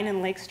decline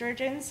in lake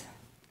sturgeons.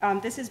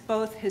 This is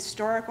both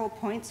historical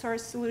point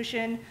source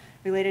solution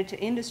related to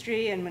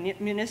industry and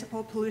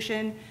municipal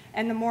pollution,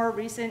 and the more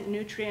recent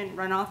nutrient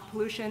runoff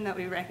pollution that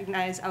we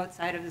recognize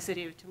outside of the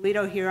city of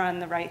Toledo here on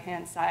the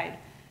right-hand side.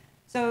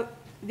 So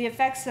the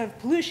effects of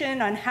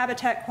pollution on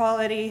habitat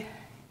quality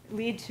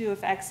lead to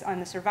effects on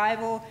the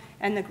survival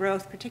and the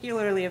growth,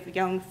 particularly of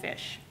young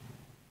fish.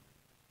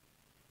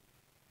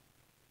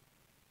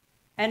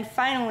 And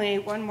finally,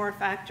 one more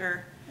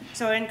factor.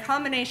 So in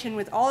combination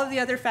with all of the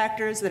other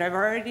factors that I've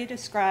already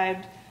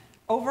described,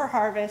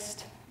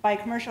 overharvest by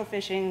commercial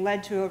fishing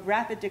led to a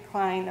rapid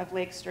decline of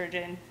lake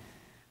sturgeon.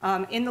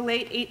 In the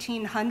late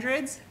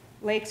 1800s,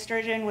 lake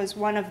sturgeon was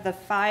one of the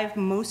 5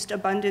 most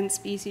abundant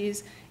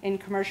species in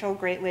commercial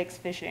Great Lakes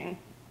fishing.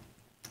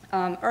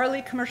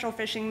 Early commercial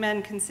fishing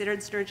men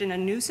considered sturgeon a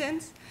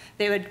nuisance.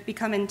 They would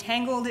become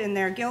entangled in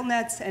their gill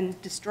nets and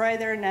destroy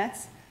their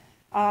nets.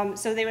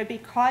 So they would be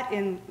caught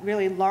in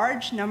really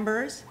large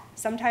numbers.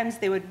 Sometimes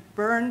they would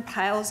burn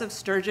piles of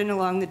sturgeon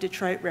along the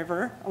Detroit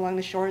River, along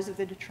the shores of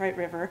the Detroit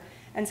River,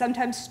 and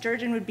sometimes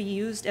sturgeon would be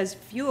used as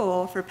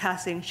fuel for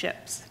passing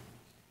ships.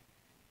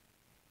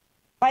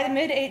 By the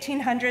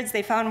mid-1800s,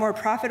 they found more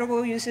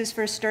profitable uses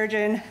for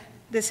sturgeon.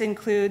 This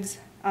includes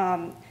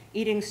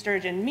eating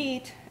sturgeon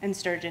meat and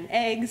sturgeon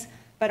eggs,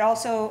 but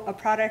also a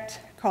product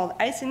called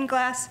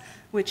isinglass,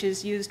 which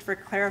is used for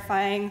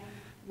clarifying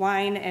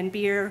wine and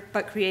beer,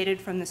 but created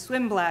from the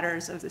swim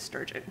bladders of the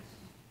sturgeon.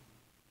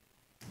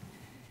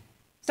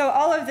 So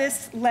all of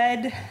this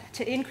led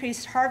to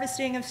increased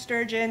harvesting of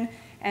sturgeon,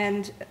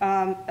 and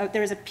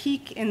there was a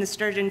peak in the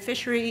sturgeon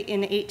fishery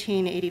in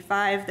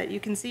 1885 that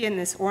you can see in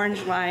this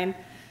orange line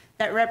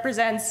that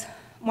represents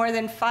more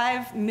than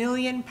 5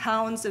 million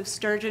pounds of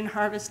sturgeon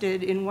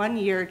harvested in 1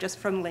 year just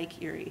from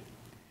Lake Erie.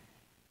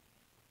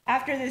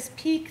 After this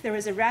peak, there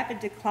was a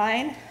rapid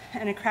decline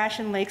and a crash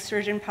in lake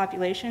sturgeon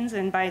populations,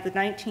 and by the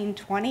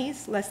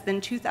 1920s, less than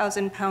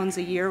 2,000 pounds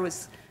a year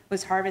was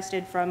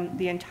harvested from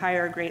the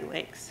entire Great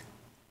Lakes.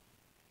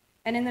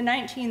 And in the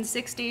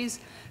 1960s,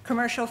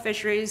 commercial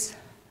fisheries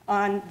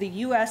on the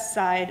US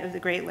side of the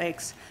Great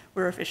Lakes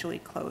were officially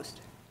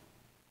closed.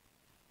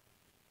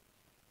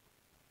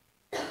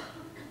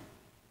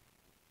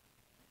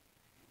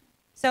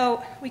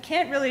 So we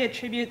can't really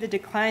attribute the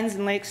declines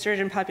in lake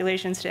sturgeon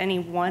populations to any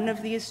one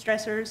of these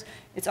stressors.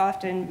 It's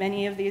often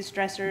many of these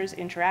stressors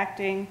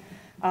interacting,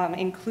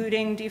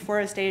 including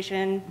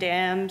deforestation,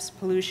 dams,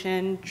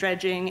 pollution,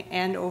 dredging,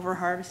 and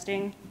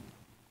overharvesting.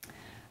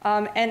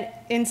 And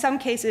in some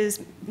cases,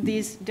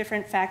 these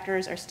different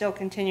factors are still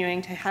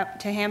continuing to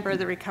hamper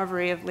the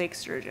recovery of lake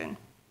sturgeon.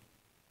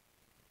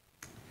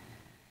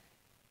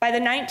 By the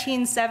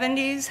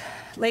 1970s,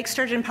 lake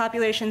sturgeon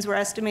populations were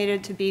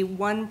estimated to be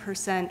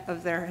 1%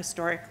 of their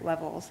historic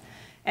levels.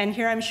 And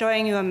here I'm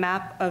showing you a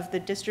map of the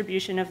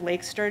distribution of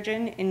lake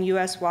sturgeon in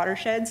US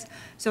watersheds.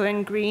 So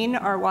in green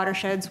are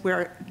watersheds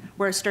where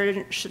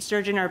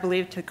sturgeon are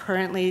believed to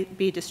currently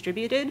be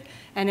distributed,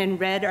 and in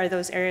red are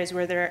those areas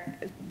where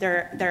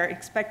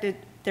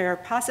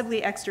they're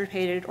possibly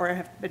extirpated or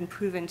have been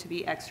proven to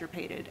be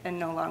extirpated and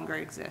no longer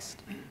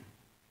exist.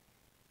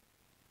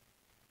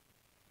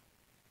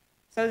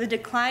 So the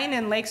decline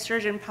in lake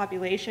sturgeon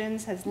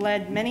populations has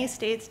led many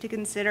states to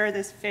consider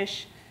this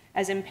fish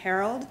as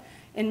imperiled.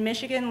 In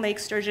Michigan, lake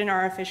sturgeon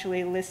are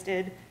officially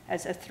listed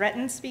as a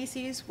threatened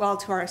species, while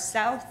to our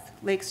south,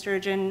 lake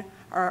sturgeon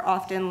are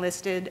often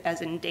listed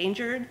as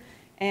endangered,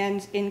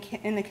 and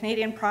in the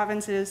Canadian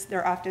provinces,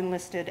 they're often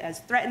listed as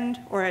threatened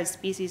or as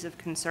species of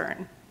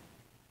concern.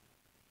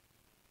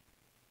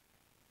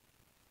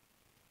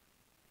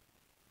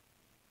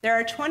 There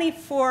are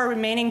 24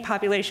 remaining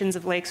populations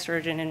of lake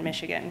sturgeon in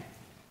Michigan.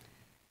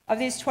 Of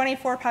these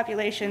 24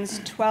 populations,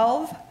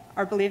 12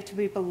 are believed to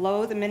be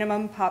below the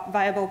minimum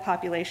viable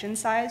population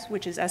size,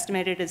 which is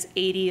estimated as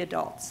 80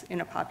 adults in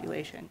a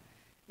population.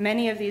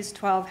 Many of these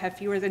 12 have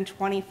fewer than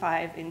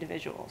 25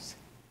 individuals.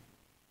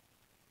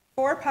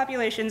 4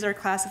 populations are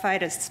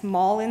classified as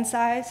small in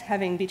size,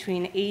 having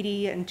between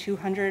 80 and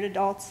 200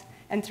 adults,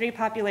 and 3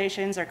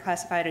 populations are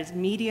classified as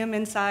medium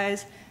in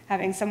size,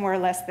 having somewhere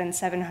less than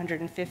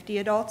 750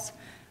 adults.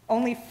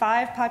 Only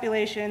 5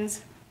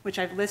 populations, which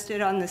I've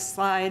listed on this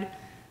slide,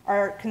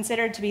 are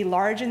considered to be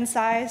large in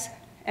size,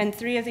 and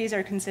 3 of these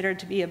are considered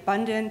to be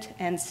abundant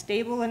and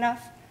stable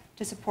enough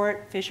to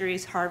support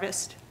fisheries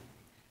harvest.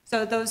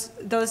 So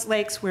those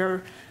lakes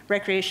where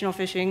recreational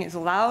fishing is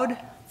allowed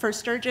for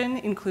sturgeon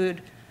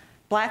include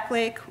Black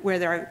Lake, where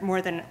there are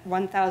more than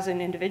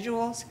 1,000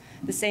 individuals,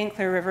 the St.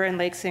 Clair River and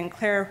Lake St.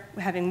 Clair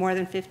having more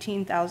than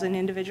 15,000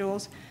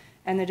 individuals,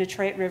 and the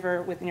Detroit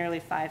River with nearly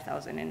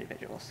 5,000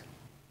 individuals.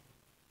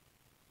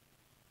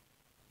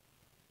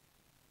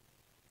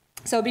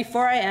 So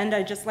before I end,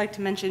 I'd just like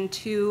to mention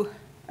 2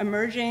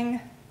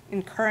 emerging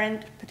and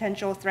current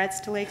potential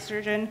threats to lake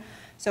sturgeon.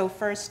 So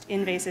first,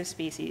 invasive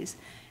species.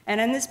 And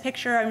in this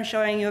picture, I'm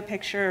showing you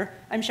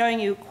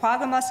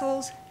quagga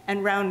mussels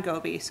and round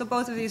goby. So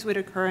both of these would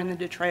occur in the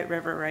Detroit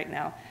River right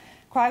now.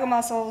 Quagga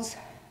mussels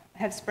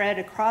have spread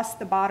across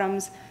the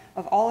bottoms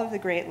of all of the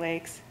Great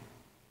Lakes.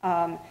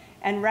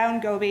 And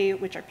round goby,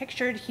 which are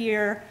pictured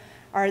here,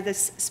 are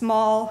this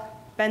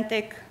small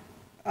benthic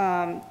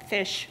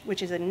fish,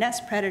 which is a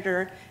nest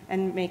predator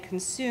and may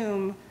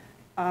consume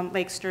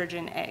lake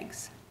sturgeon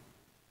eggs.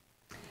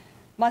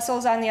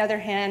 Mussels, on the other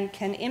hand,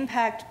 can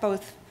impact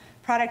both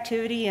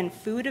productivity and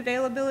food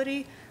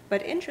availability,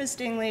 but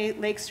interestingly,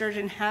 lake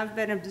sturgeon have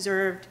been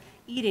observed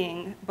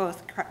eating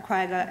both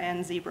quagga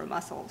and zebra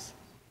mussels.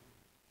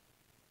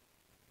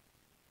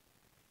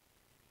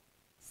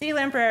 Sea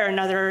lamprey are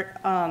another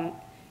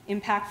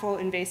impactful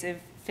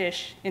invasive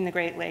fish in the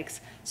Great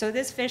Lakes. So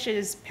this fish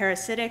is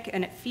parasitic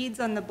and it feeds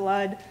on the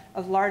blood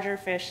of larger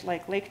fish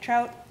like lake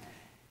trout.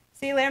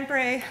 Sea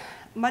lamprey,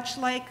 much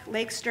like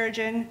lake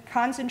sturgeon,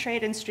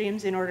 concentrate in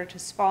streams in order to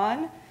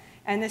spawn,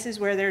 and this is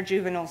where their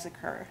juveniles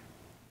occur.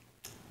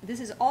 This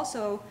is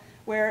also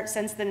where,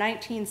 since the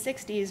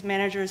 1960s,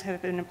 managers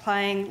have been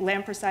applying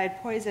lampricide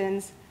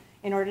poisons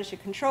in order to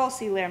control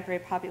sea lamprey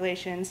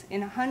populations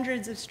in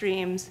hundreds of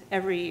streams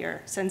every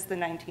year since the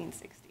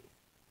 1960s.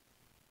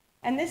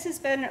 And this has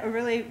been a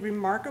really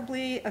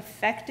remarkably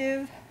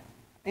effective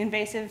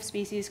invasive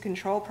species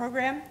control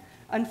program.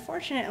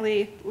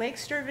 Unfortunately, lake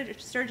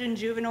sturgeon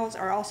juveniles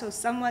are also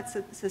somewhat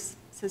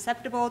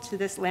susceptible to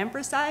this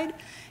lampricide,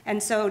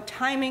 and so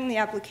timing the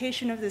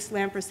application of this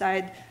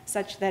lampricide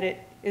such that it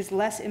is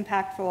less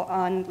impactful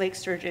on lake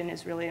sturgeon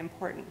is really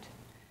important.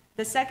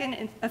 The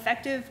second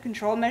effective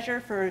control measure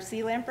for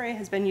sea lamprey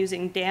has been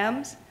using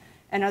dams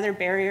and other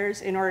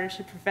barriers in order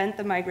to prevent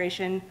the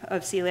migration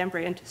of sea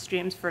lamprey into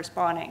streams for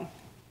spawning.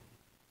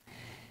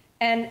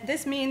 And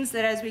this means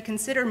that as we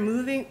consider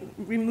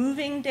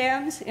removing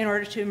dams in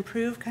order to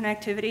improve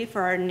connectivity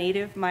for our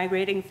native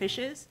migrating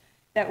fishes,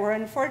 that we're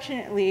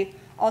unfortunately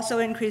also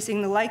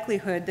increasing the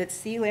likelihood that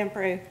sea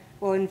lamprey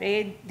will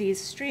invade these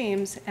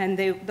streams, and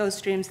those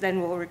streams then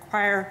will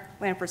require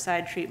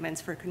lampricide treatments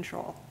for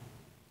control.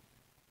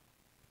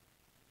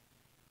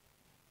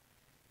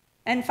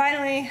 And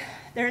finally,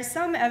 there is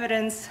some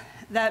evidence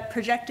that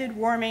projected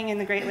warming in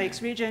the Great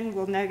Lakes region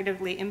will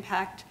negatively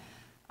impact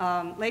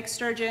lake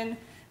sturgeon.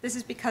 This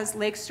is because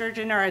lake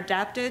sturgeon are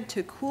adapted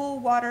to cool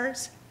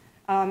waters,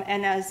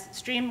 and as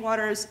stream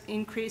waters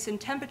increase in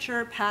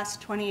temperature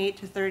past 28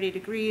 to 30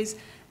 degrees,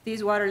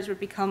 these waters would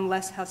become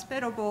less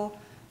hospitable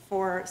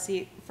for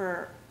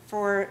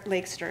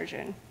lake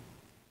sturgeon.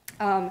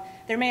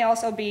 There may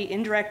also be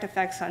indirect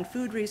effects on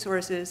food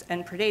resources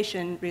and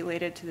predation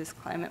related to this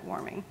climate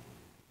warming.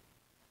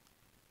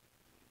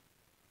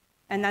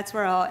 And that's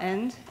where I'll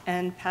end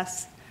and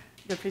pass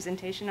the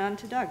presentation on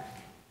to Doug.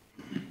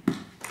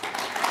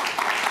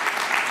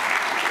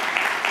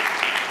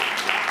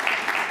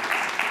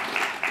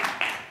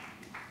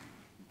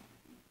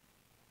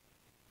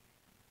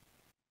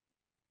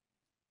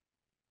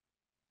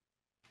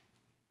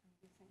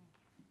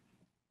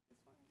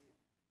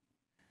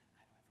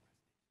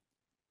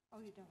 Oh,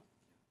 you don't?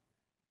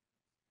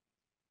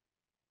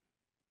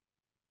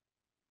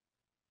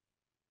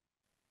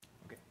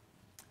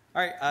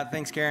 All right,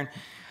 thanks, Karen.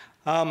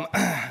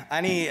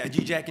 Ani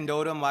Jijak and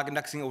Dodam,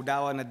 Waganaxing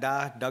Odawa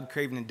Nada, Doug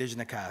Craven,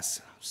 indigenous.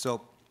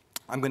 So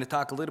I'm going to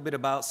talk a little bit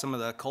about some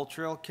of the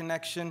cultural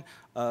connection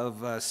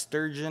of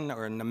sturgeon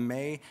or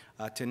Name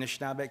to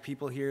Anishinaabeg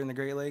people here in the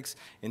Great Lakes,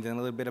 and then a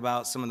little bit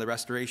about some of the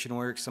restoration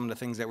work, some of the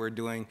things that we're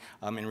doing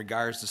in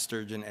regards to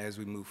sturgeon as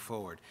we move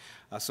forward.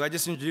 So I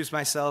just introduced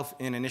myself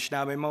in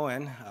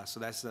Anishinaabe-Moan, so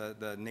that's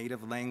the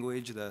native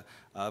language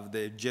of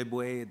the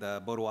Ojibwe,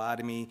 the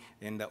Potawatomi,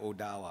 and the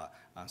Odawa.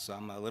 So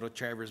I'm a Little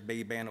Traverse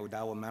Bay Band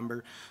Odawa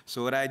member.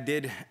 So what I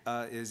did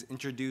is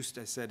introduced,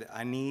 I said,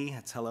 Ani,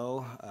 that's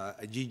hello,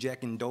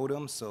 Ajijek and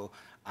Dodam, so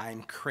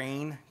I'm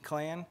Crane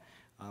clan.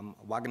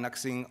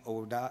 Waganaxing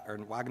Oda, or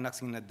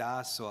Waganaxing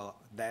Nada, so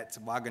that's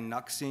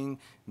Waganaxing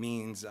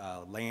means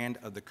land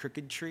of the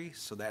crooked tree,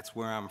 so that's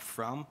where I'm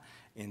from.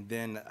 And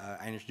then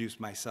I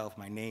introduced myself,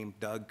 my name,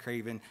 Doug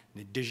Craven.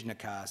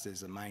 Indigenous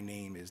is my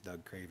name is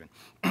Doug Craven.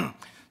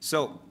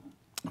 So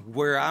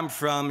where I'm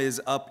from is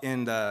up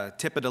in the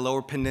tip of the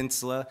Lower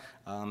Peninsula.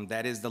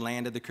 That is the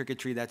land of the crooked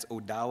tree. That's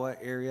Odawa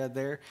area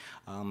there.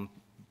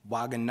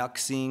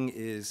 Waganaxing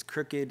is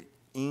crooked.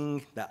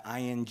 Ing, the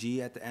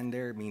ing at the end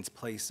there means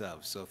place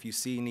of. So if you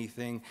see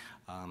anything,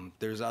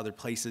 there's other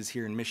places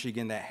here in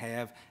Michigan that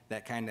have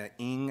that kind of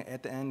ing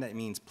at the end. That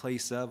means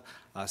place of.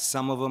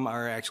 Some of them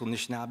are actual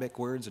Anishinaabeg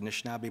words,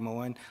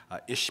 Anishinaabe-Moan.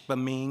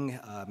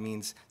 Ishpaming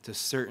means to a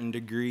certain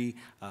degree,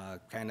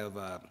 kind of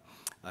a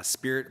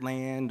spirit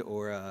land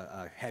or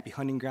a happy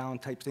hunting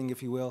ground type thing,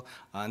 if you will.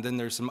 And then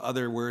there's some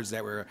other words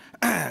that were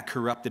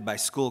corrupted by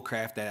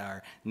schoolcraft that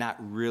are not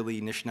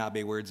really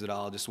Anishinaabe words at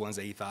all, just ones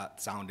that he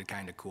thought sounded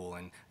kind of cool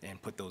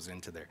and put those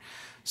into there.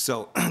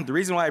 So the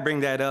reason why I bring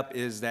that up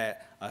is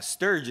that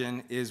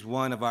sturgeon is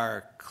one of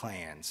our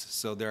clans.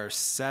 So there are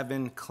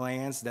 7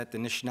 clans that the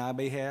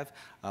Anishinaabe have.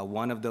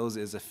 One of those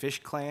is a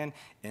fish clan,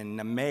 and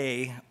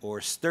Name or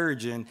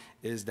sturgeon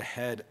is the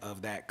head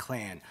of that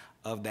clan,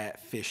 of that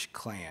fish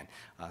clan.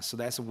 So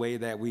that's a way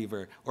that we've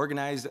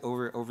organized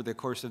over the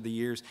course of the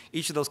years.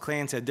 Each of those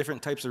clans had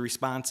different types of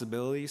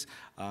responsibilities.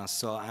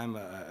 So I'm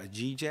a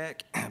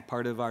GJAC.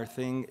 Part of our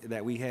thing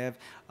that we have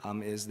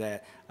is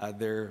that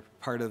they're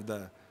part of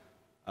the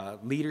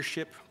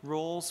leadership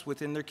roles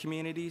within their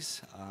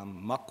communities.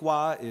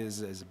 Mukwa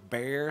is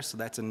bear, so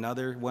that's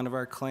another one of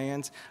our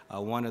clans.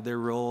 One of their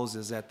roles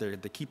is that they're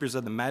the keepers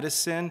of the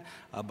medicine,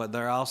 but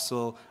they're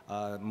also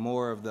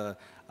more of the,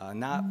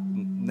 not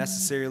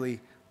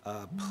necessarily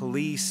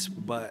police,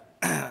 but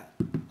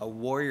a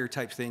warrior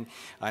type thing.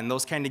 And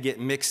those kind of get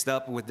mixed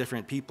up with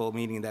different people,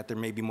 meaning that they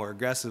may be more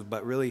aggressive,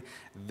 but really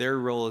their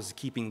role is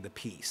keeping the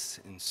peace.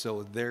 And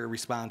so their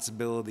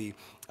responsibility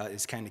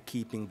is kind of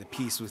keeping the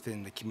peace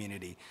within the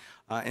community.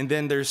 And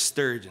then there's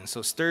Sturgeon.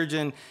 So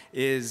Sturgeon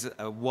is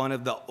one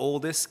of the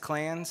oldest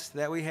clans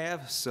that we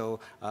have.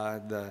 So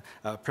the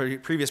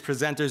previous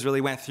presenters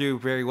really went through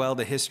very well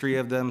the history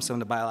of them, some of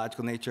the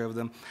biological nature of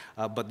them,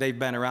 but they've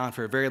been around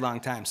for a very long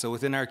time. So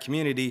within our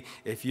community,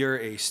 if you're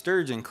a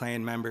Sturgeon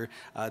clan member,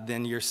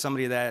 then you're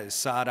somebody that is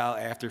sought out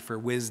after for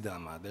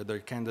wisdom. They're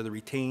kind of to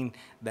retain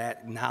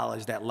that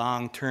knowledge, that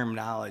long-term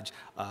knowledge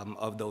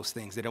of those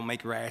things. They don't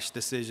make rash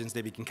decisions.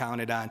 They can count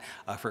it on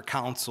for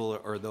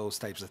counsel or those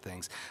types of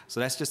things.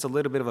 So that's just a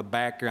little bit of a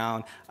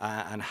background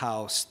on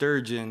how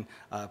Sturgeon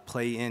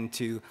play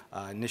into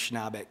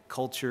Anishinaabe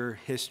culture,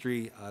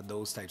 history,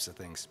 those types of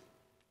things.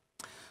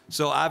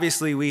 So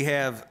obviously we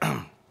have,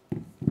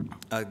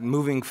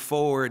 moving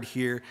forward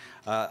here,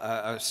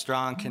 a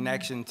strong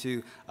connection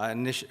to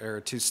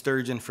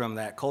Sturgeon from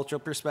that cultural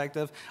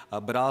perspective,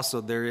 but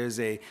also there is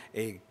a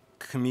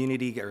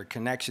community or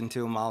connection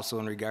to them also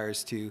in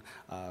regards to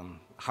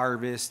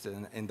harvest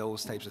and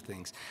those types of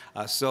things.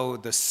 So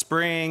the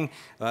spring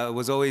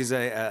was always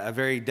a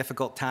very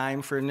difficult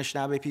time for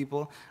Anishinaabe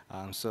people.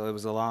 So it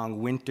was a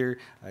long winter.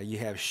 You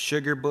have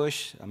sugar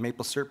bush.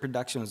 Maple syrup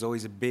production was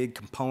always a big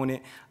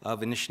component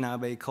of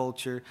Anishinaabe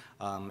culture.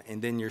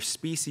 And then your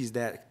species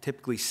that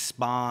typically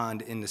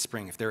spawned in the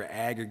spring, if they're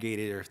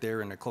aggregated or if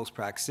they're in a close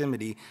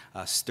proximity,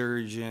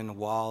 sturgeon,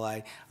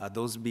 walleye,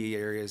 those would be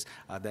areas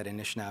that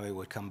Anishinaabe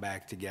would come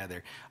back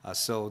together.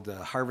 So the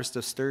harvest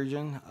of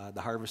sturgeon,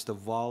 the harvest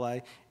of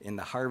walleye, and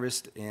the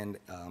harvest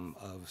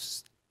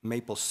of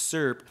maple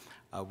syrup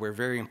were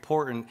very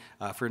important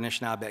for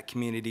Anishinaabe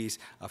communities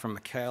from a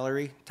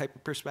calorie type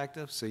of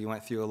perspective. So you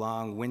went through a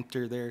long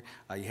winter there.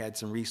 You had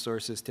some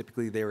resources.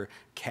 Typically, they were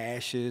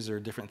caches or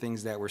different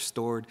things that were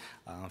stored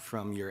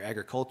from your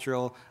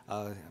agricultural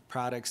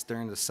products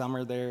during the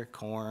summer there,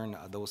 corn,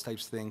 those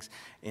types of things.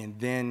 And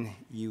then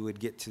you would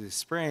get to the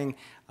spring,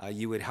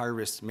 you would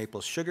harvest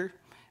maple sugar.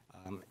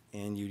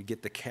 And you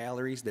get the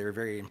calories. There are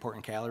very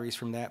important calories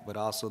from that, but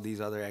also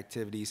these other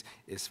activities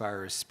as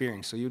far as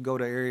spearing. So you'd go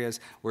to areas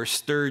where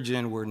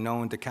sturgeon were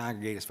known to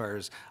congregate as far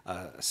as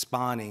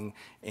spawning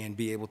and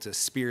be able to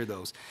spear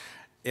those.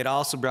 It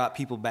also brought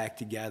people back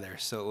together,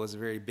 so it was a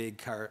very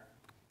big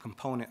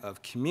component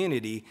of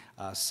community.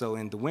 So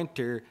in the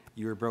winter,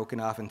 you were broken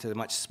off into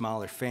much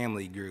smaller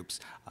family groups.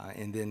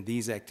 And then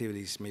these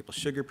activities, maple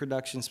sugar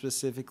production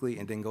specifically,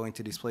 and then going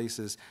to these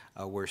places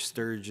where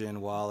sturgeon,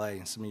 walleye,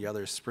 and some of the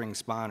other spring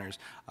spawners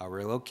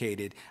were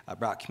located,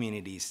 brought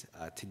communities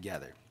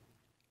together.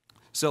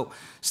 So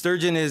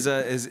sturgeon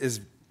is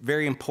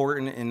very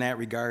important in that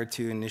regard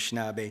to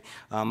Anishinaabe.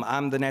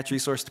 I'm the Natural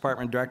Resource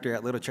Department Director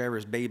at Little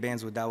Traverse Bay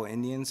Bands with Dawa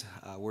Indians.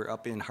 We're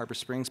up in Harbor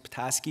Springs,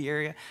 Petoskey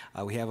area.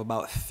 We have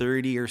about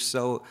 30 or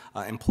so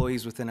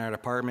employees within our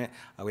department.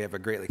 We have a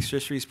Great Lakes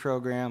Fisheries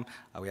program.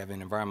 We have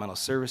an environmental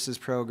services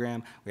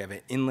program. We have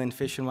an inland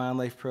fish and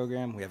wildlife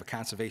program. We have a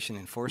conservation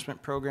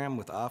enforcement program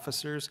with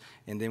officers.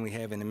 And then we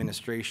have an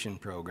administration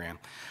program.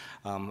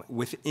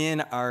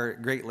 Within our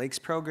Great Lakes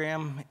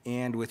program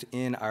and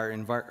within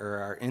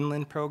our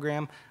inland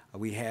program,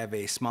 we have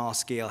a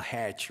small-scale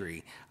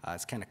hatchery.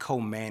 It's kind of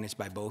co-managed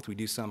by both. We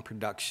do some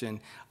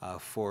production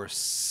for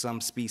some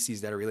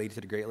species that are related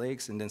to the Great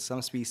Lakes, and then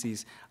some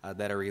species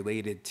that are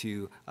related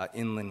to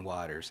inland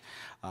waters.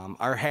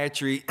 Our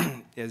hatchery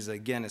is,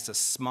 again, it's a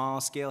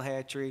small-scale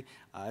hatchery.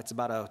 It's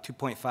about a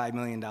 $2.5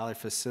 million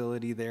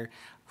facility there.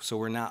 So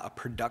we're not a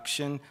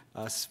production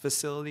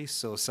facility.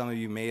 So some of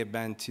you may have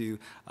been to,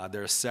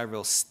 there are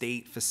several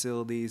state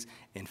facilities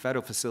and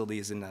federal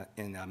facilities in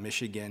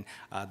Michigan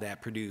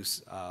that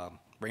produce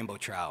rainbow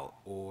trout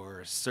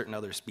or certain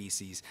other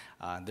species.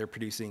 They're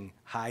producing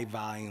high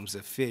volumes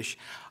of fish.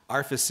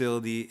 Our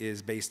facility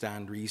is based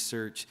on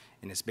research,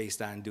 and it's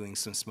based on doing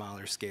some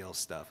smaller scale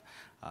stuff.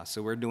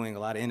 So we're doing a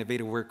lot of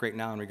innovative work right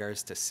now in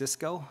regards to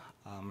Cisco,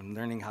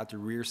 learning how to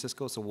rear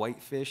Cisco, so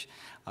whitefish.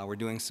 We're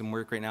doing some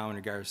work right now in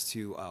regards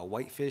to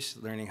whitefish,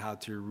 learning how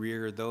to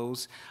rear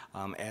those.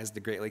 As the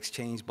Great Lakes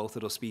change, both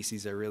of those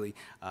species are really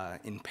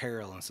in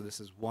peril, and so this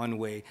is one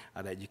way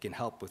that you can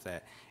help with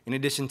that. In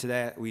addition to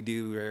that, we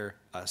do rear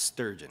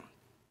sturgeon.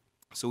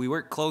 So we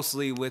work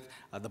closely with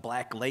the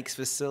Black Lakes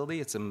facility.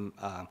 It's a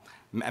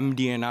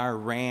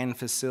MDNR RAN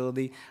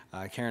facility.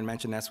 Karen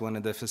mentioned that's one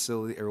of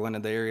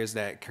the areas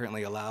that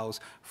currently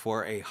allows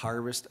for a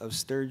harvest of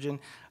sturgeon.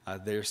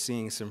 They're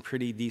seeing some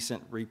pretty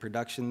decent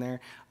reproduction there.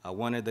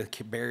 One of the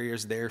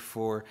barriers there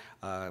for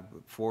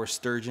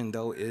sturgeon,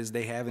 though, is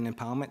they have an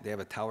impoundment. They have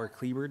a tower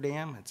cleaver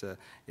dam.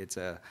 It's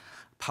a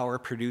power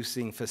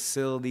producing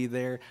facility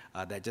there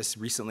that just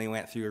recently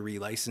went through a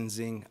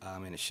relicensing,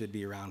 and it should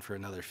be around for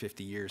another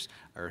 50 years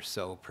or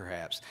so,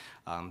 perhaps.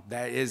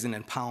 That is an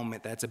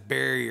impoundment. That's a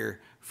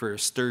barrier for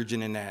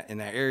sturgeon in that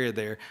area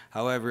there.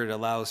 However, it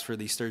allows for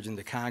these sturgeon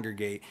to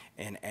congregate,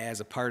 and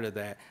as a part of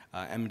that,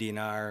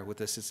 MDNR, with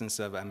the assistance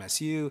of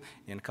MSU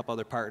and a couple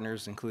other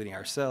partners, including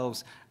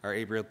ourselves, are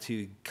able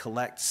to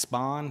collect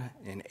spawn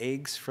and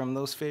eggs from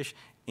those fish,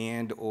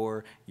 and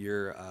or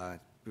your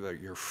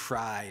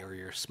fry or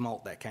your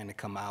smolt that kind of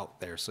come out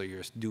there. So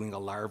you're doing a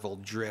larval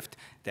drift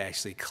to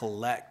actually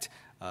collect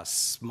a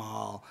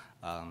small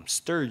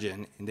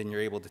sturgeon, and then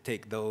you're able to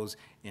take those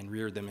and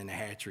rear them in a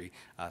hatchery.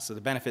 So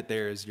the benefit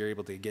there is you're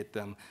able to get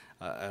them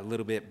a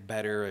little bit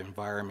better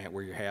environment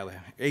where you're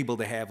able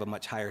to have a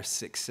much higher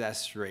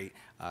success rate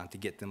to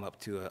get them up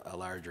to a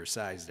larger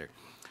size there.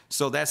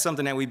 So that's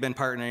something that we've been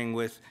partnering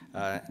with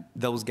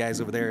those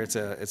guys over there. It's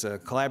a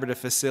collaborative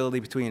facility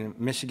between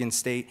Michigan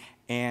State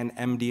and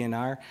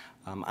MDNR.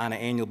 On an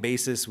annual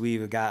basis,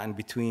 we've gotten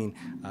between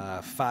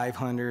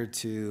 500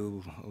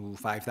 to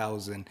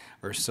 5,000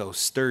 or so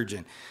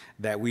sturgeon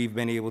that we've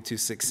been able to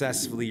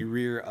successfully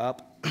rear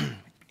up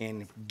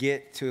and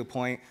get to a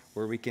point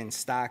where we can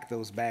stock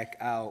those back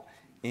out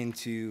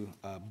into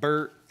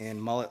Burt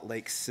and Mullet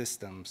Lake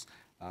systems,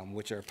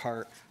 which are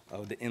part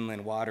of the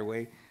inland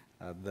waterway.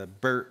 The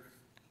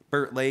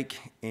Burt Lake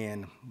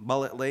and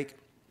Mullet Lake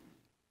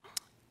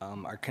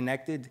are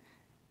connected.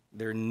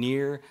 They're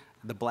near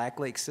the Black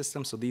Lake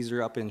system, so these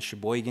are up in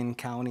Sheboygan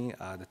County,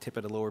 the tip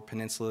of the lower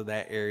peninsula,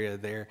 that area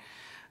there.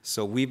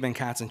 So we've been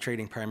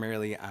concentrating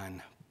primarily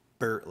on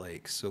Burt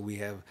Lake. So we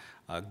have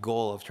a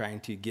goal of trying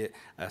to get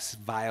a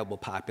viable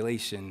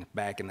population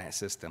back in that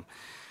system.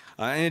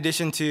 In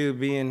addition to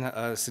being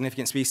a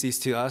significant species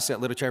to us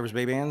at Little Traverse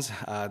Bay Bands,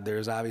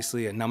 there's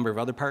obviously a number of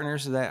other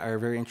partners that are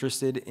very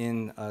interested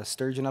in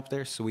sturgeon up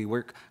there. So we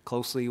work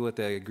closely with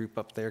a group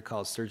up there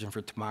called Sturgeon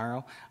for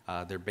Tomorrow.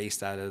 They're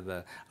based out of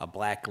the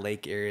Black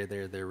Lake area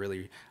there. They're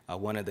really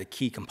one of the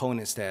key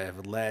components that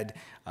have led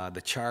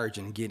the charge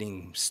in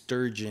getting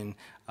sturgeon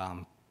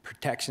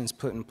protections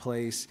put in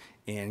place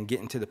and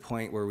getting to the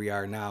point where we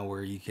are now,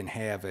 where you can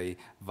have a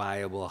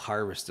viable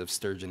harvest of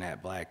sturgeon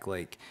at Black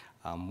Lake.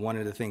 One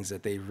of the things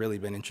that they've really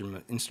been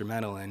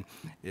instrumental in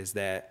is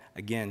that,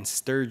 again,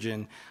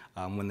 sturgeon,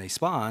 when they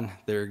spawn,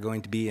 they're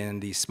going to be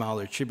in these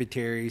smaller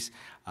tributaries.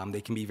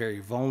 They can be very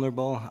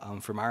vulnerable.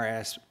 From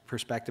our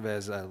perspective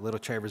as Little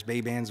Traverse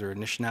Bay Bands or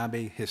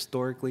Anishinaabe,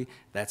 historically,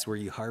 that's where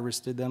you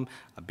harvested them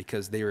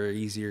because they were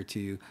easier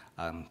to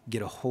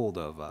get a hold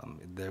of.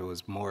 There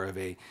was more of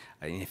an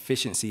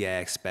efficiency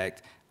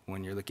aspect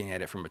when you're looking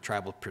at it from a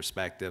tribal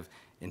perspective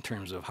in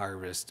terms of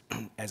harvest,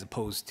 as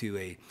opposed to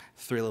a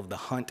thrill of the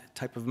hunt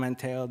type of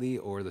mentality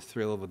or the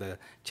thrill of the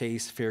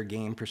chase, fair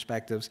game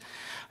perspectives.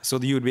 So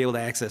you would be able to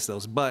access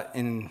those. But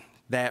in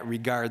that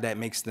regard, that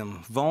makes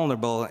them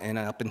vulnerable, and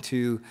up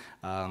into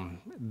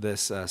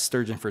this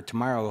Sturgeon for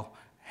Tomorrow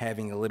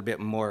having a little bit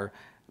more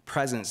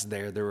presence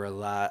there, there were a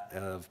lot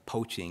of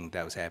poaching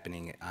that was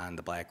happening on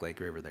the Black Lake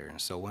River there.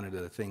 And so one of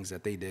the things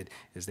that they did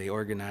is they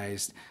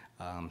organized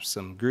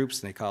some groups,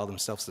 and they called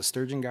themselves the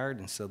Sturgeon Guard,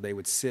 and so they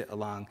would sit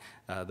along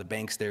the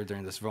banks there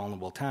during this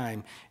vulnerable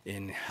time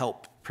and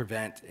help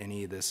prevent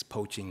any of this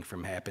poaching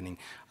from happening,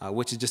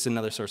 which is just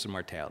another source of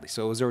mortality.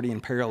 So it was already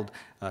imperiled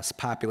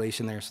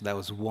population there, so that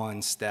was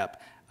one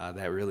step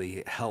that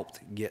really helped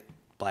get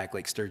Black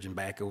Lake sturgeon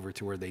back over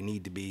to where they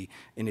need to be,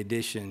 in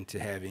addition to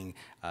having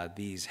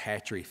these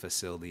hatchery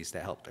facilities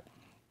that helped it.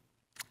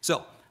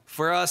 So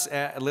for us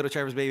at Little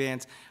Traverse Bay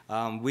Bands,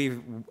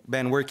 we've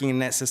been working in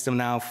that system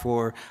now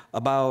for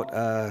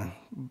about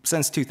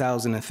since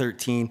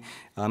 2013.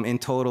 In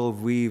total,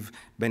 we've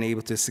been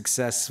able to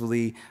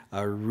successfully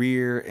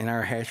rear in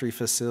our hatchery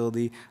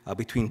facility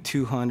between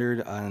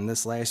 200, and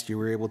this last year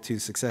we were able to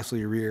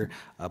successfully rear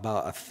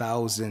about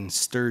 1,000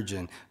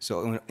 sturgeon.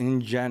 So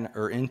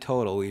in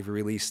total, we've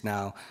released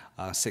now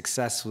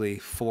successfully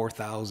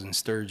 4,000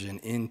 sturgeon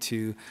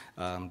into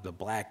the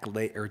Black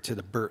Lake, or to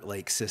the Burt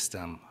Lake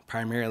system,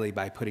 primarily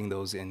by putting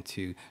those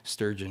into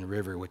Sturgeon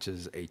River, which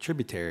is a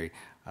tributary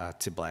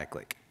to Black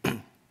Lake.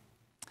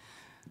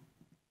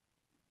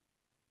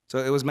 So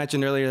it was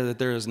mentioned earlier that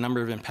there is a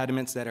number of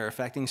impediments that are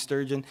affecting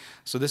sturgeon.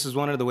 So this is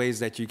one of the ways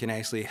that you can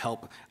actually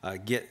help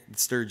get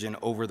sturgeon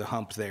over the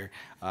hump there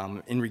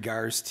in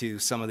regards to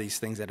some of these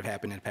things that have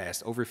happened in the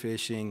past.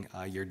 Overfishing,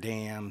 your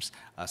dams,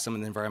 some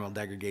of the environmental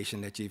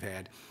degradation that you've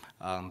had.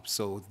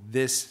 So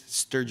this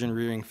sturgeon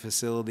rearing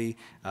facility,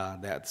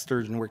 that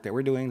sturgeon work that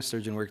we're doing, the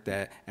sturgeon work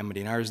that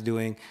MDNR is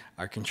doing,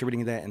 are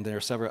contributing to that, and there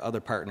are several other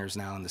partners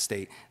now in the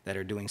state that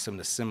are doing some of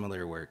the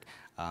similar work.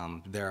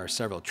 There are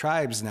several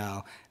tribes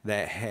now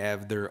that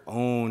have their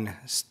own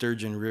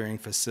sturgeon rearing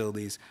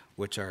facilities,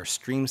 which are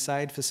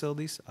streamside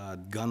facilities.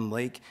 Gun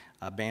Lake,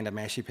 Band of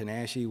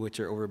Mashpee-Panache,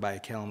 which are over by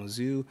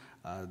Kalamazoo,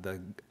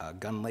 the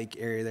Gun Lake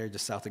area there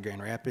just south of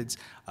Grand Rapids.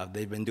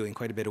 They've been doing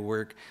quite a bit of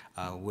work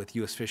with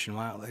U.S. Fish and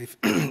Wildlife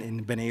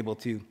and been able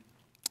to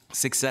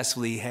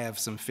successfully have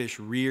some fish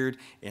reared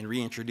and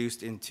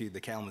reintroduced into the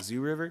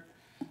Kalamazoo River.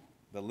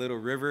 The Little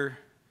River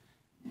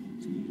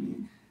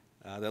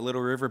The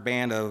Little River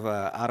Band of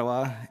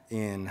Ottawa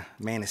in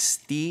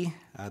Manistee,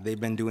 they've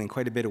been doing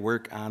quite a bit of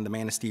work on the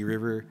Manistee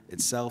River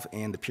itself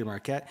and the Pere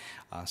Marquette.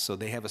 So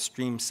they have a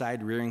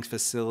stream-side rearing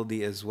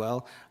facility as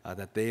well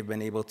that they've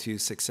been able to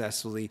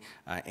successfully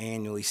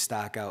annually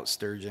stock out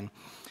sturgeon.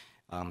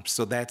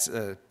 So that's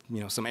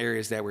some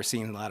areas that we're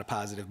seeing a lot of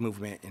positive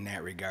movement in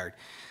that regard.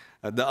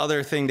 The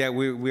other thing that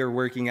we're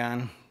working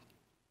on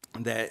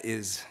that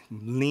is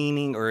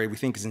leaning, or we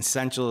think is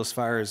essential as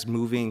far as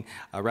moving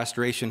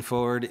restoration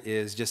forward,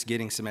 is just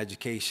getting some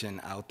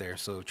education out there.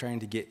 So trying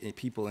to get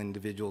people,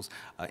 individuals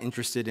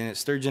interested in it.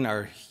 Sturgeon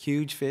are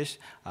huge fish.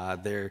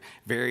 They're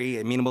very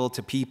amenable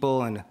to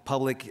people, and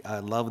public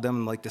love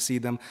them, like to see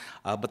them,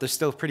 but they're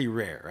still pretty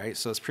rare, right?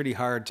 So it's pretty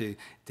hard to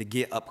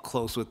get up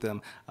close with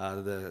them.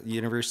 The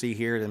university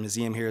here, the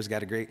museum here, has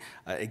got a great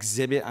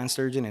exhibit on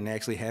sturgeon, and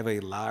actually have a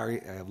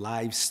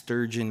live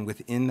sturgeon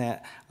within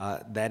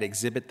that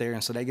exhibit there,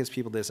 and so that gives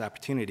people this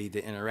opportunity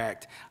to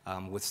interact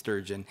with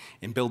sturgeon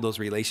and build those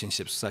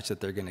relationships such that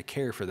they're going to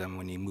care for them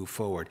when you move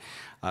forward.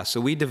 So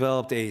we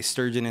developed a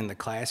Sturgeon in the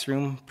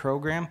Classroom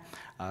program.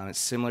 It's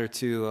similar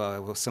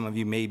to what some of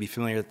you may be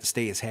familiar that the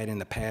state has had in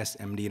the past,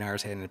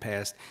 MDNR's had in the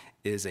past,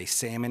 is a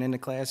salmon in the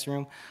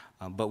classroom.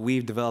 But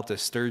we've developed a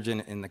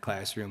sturgeon in the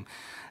classroom,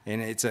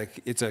 and it's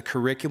a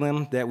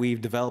curriculum that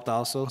we've developed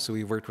also. So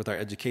we've worked with our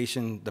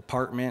education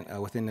department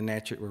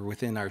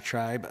within our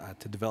tribe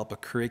to develop a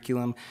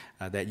curriculum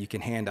that you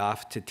can hand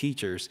off to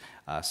teachers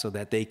so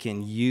that they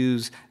can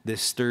use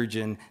this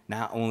sturgeon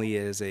not only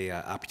as a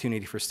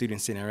opportunity for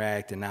students to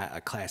interact and not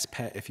a class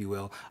pet, if you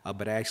will,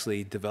 but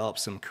actually develop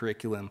some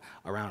curriculum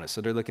around it.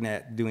 So they're looking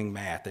at doing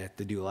math. They have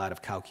to do a lot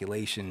of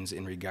calculations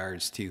in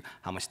regards to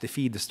how much to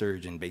feed the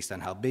sturgeon based on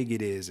how big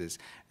it is.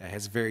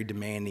 Has very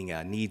demanding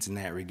needs in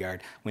that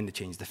regard. When to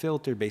change the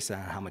filter based on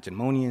how much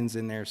ammonia's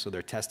in there. So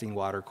they're testing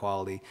water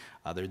quality.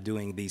 They're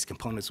doing these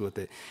components with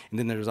it. And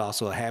then there's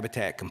also a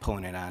habitat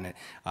component on it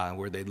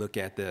where they look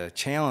at the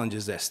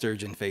challenges that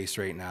sturgeon face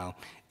right now,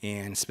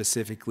 and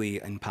specifically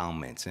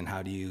impoundments and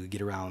how do you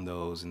get around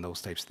those and those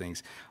types of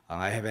things.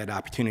 I have had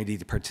opportunity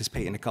to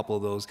participate in a couple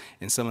of those,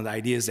 and some of the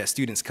ideas that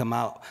students come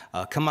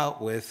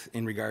out with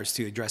in regards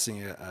to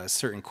addressing a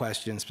certain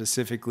question,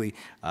 specifically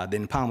the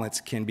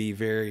impoundments, can be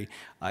very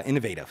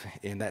innovative.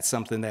 And that's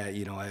something that,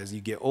 as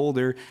you get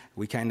older,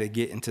 we kind of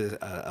get into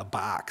a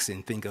box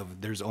and think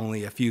of there's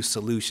only a few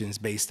solutions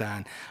based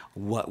on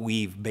what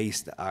we've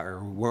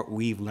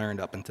learned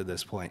up until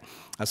this point.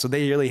 So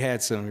they really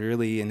had some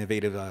really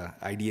innovative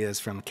ideas,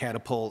 from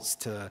catapults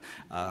to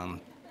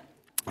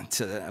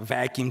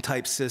vacuum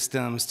type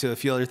systems to a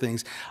few other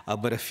things,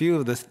 but a few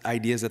of the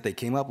ideas that they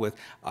came up with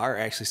are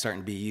actually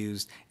starting to be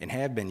used and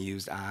have been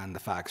used on the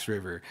Fox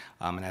River,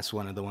 and that's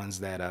one of the ones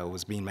that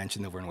was being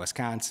mentioned over in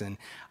Wisconsin,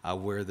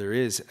 where there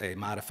is a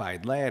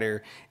modified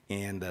ladder,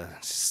 and the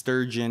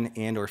sturgeon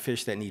and or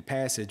fish that need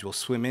passage will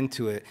swim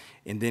into it,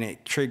 and then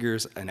it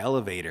triggers an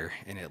elevator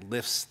and it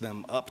lifts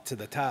them up to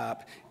the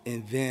top,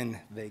 and then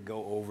they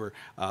go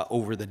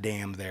over the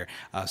dam there.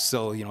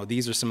 So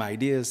these are some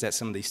ideas that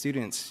some of these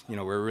students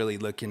we're really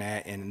looking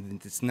at,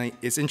 and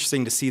it's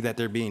interesting to see that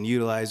they're being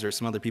utilized, or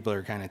some other people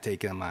are kind of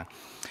taking them on.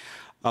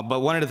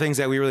 But one of the things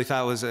that we really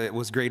thought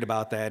was great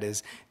about that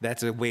is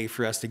that's a way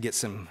for us to get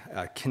some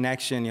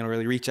connection,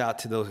 really reach out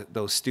to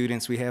those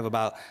students. We have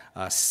about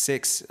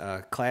six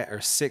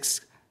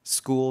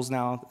schools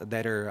now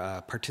that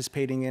are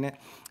participating in it.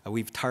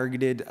 We've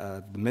targeted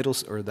the middle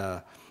or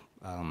the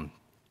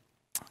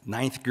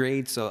ninth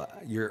grade, so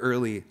your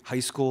early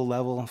high school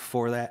level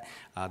for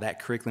that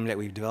curriculum that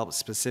we've developed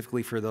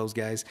specifically for those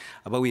guys.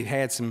 But we've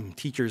had some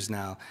teachers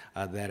now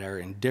that are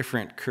in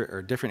different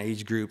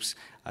age groups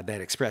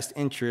that expressed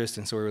interest,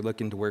 and so we're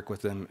looking to work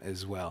with them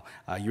as well.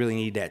 You really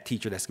need that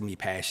teacher that's going to be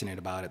passionate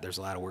about it. There's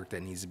a lot of work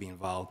that needs to be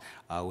involved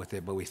with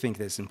it, but we think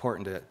that it's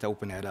important to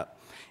open that up.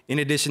 In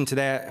addition to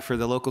that, for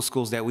the local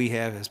schools that we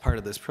have as part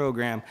of this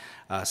program,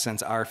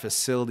 since our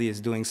facility is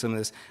doing some of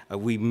this,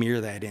 we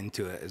mirror that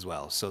into it as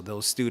well. So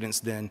those students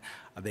then,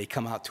 they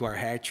come out to our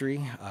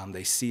hatchery,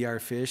 they see our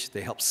fish,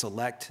 they help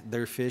select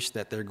their fish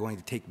that they're going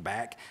to take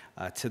back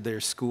to their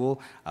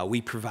school.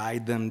 We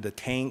provide them the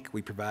tank,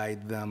 we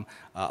provide them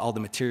all the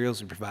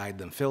materials, we provide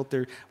them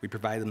filter, we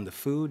provide them the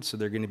food, so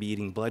they're going to be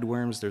eating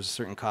bloodworms. There's a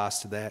certain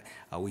cost to that.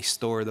 We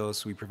store those,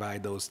 so we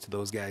provide those to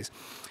those guys.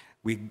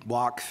 We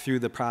walk through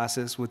the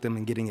process with them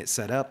and getting it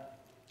set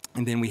up,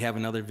 and then we have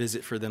another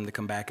visit for them to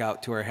come back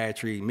out to our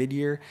hatchery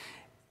mid-year.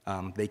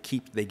 They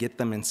get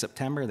them in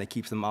September, they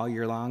keep them all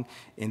year long,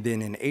 and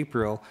then in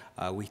April,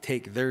 we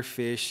take their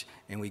fish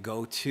and we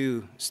go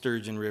to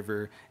Sturgeon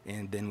River,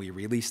 and then we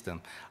release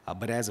them.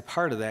 But as a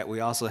part of that, we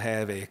also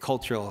have a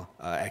cultural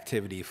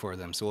activity for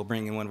them. So we'll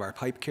bring in one of our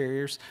pipe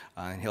carriers,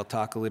 and he'll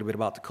talk a little bit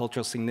about the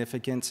cultural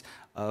significance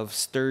of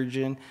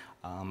sturgeon,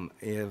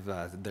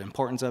 the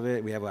importance of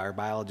it. We have our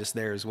biologists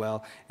there as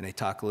well, and they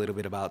talk a little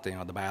bit about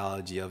the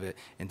biology of it,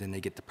 and then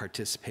they get to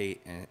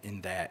participate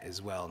in that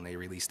as well, and they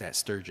release that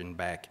sturgeon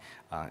back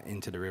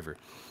into the river.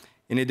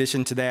 In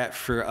addition to that,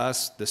 for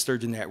us, the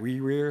sturgeon that we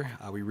rear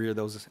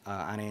those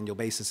on an annual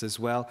basis as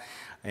well.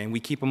 And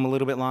we keep them a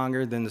little bit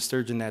longer than the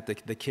sturgeon that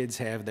the kids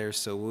have there.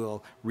 So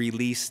we'll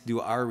do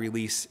our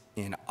release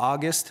in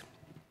August.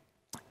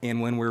 And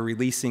when we're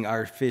releasing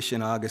our fish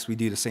in August, we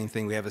do the same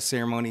thing. We have a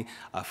ceremony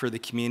for the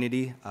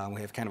community.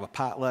 We have kind of a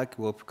potluck.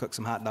 We'll cook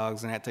some hot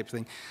dogs and that type of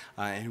thing.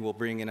 And we'll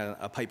bring in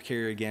a pipe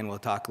carrier again. We'll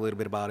talk a little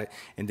bit about it.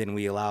 And then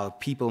we allow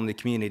people in the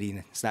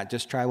community, it's not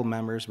just tribal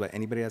members, but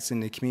anybody that's in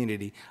the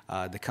community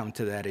to come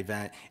to that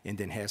event and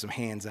then have some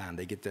hands-on.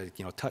 They get to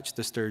touch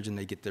the sturgeon.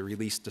 They get to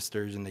release the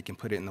sturgeon. They can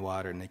put it in the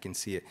water and they can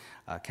see it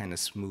kind of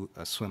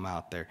swim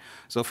out there.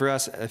 So for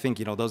us, I think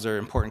those are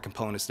important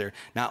components there.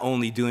 Not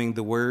only doing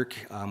the work,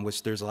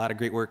 which there's a lot of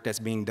great work that's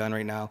being done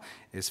right now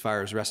as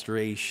far as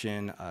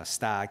restoration,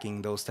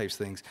 stocking, those types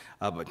of things,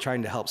 but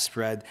trying to help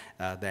spread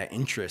that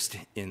interest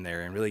in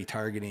there and really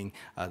targeting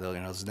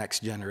those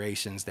next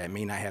generations that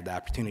may not have the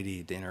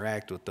opportunity to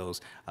interact with those,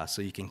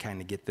 so you can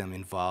kind of get them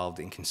involved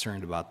and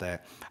concerned about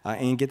that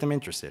and get them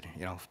interested,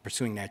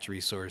 pursuing natural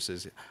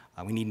resources.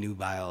 We need new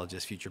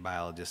biologists, future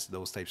biologists,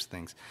 those types of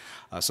things.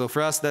 So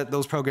for us,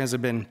 those programs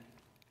have been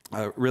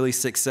really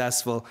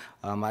successful.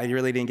 I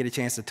really didn't get a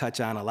chance to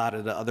touch on a lot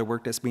of the other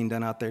work that's being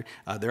done out there.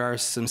 There are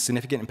some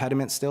significant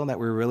impediments still that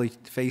we're really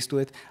faced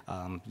with.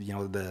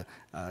 The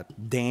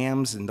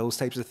dams and those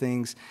types of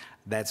things,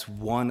 that's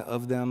one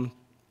of them.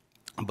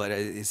 But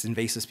it's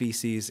invasive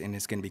species and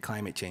it's going to be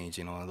climate change.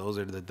 Those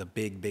are the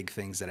big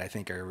things that I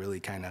think are really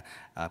kind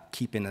of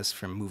keeping us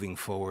from moving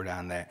forward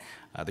on that.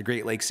 The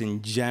Great Lakes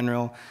in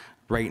general,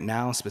 right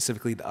now,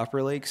 specifically the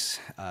upper lakes,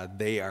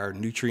 they are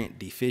nutrient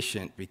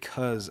deficient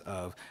because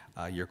of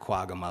your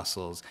quagga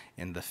mussels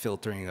and the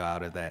filtering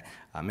out of that.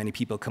 Many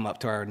people come up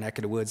to our neck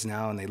of the woods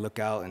now and they look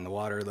out and the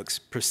water looks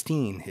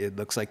pristine. It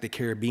looks like the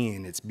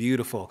Caribbean. It's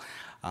beautiful,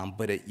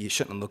 but you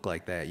shouldn't look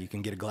like that. You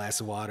can get a glass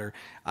of water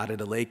out of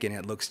the lake and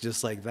it looks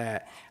just like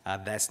that.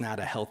 That's not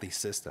a healthy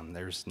system.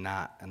 There's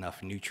not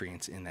enough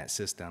nutrients in that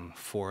system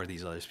for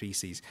these other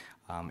species.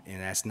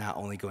 And that's not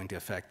only going to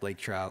affect lake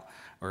trout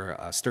or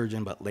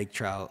sturgeon, but lake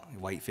trout,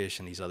 whitefish,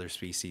 and these other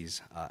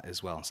species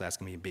as well. So that's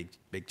going to be a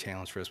big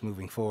challenge for us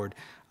moving forward.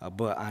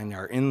 But on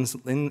our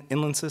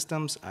inland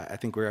systems, I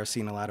think we are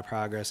seeing a lot of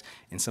progress.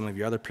 In some of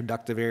your other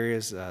productive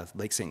areas,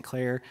 Lake St.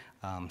 Clair,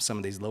 some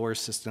of these lower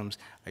systems,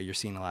 you're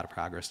seeing a lot of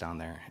progress down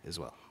there as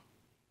well.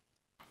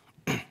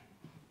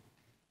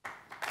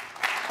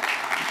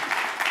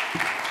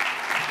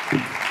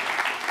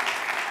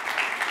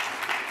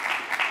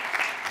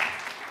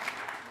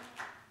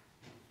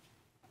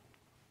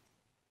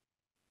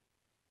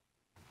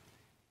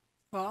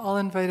 Well, I'll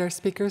invite our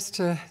speakers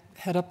to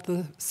head up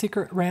the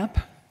secret ramp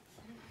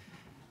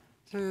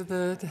to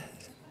the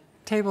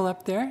table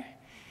up there.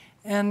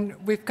 And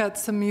we've got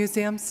some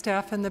museum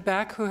staff in the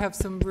back who have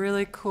some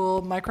really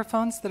cool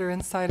microphones that are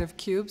inside of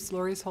cubes.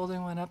 Lori's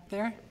holding one up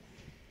there.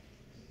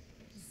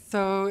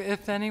 So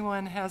if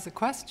anyone has a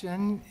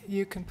question,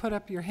 you can put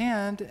up your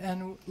hand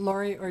and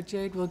Lori or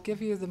Jade will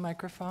give you the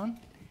microphone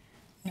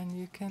and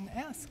you can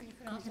ask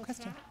your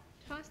question.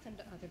 Toss them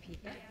to other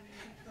people.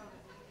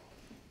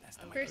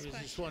 I was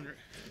just wondering,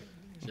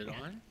 is it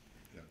on?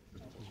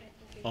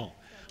 Oh,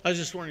 I was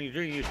just wondering,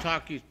 during your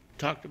talk, you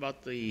talked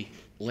about the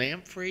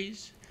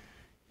lampreys,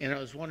 and I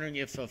was wondering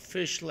if a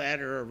fish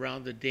ladder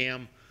around the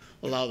dam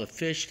allow the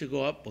fish to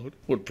go up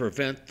would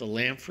prevent the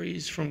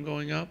lampreys from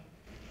going up?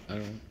 I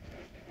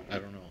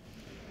don't know.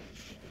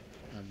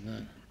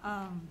 I'm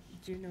not.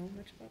 Do you know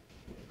much about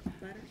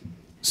ladders?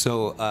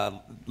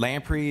 So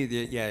lamprey,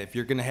 yeah, if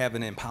you're going to have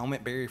an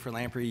impoundment barrier for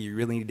lamprey, you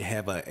really need to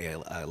have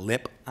a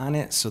lip on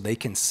it so they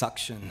can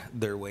suction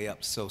their way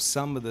up. So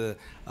some of the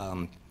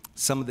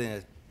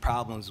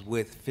problems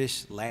with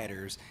fish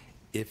ladders,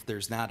 if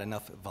there's not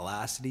enough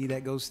velocity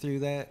that goes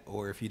through that,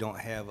 or if you don't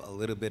have a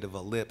little bit of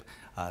a lip,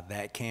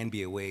 that can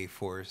be a way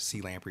for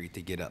sea lamprey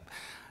to get up.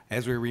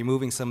 As we're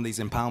removing some of these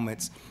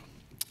impoundments,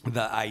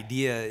 the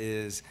idea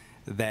is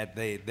that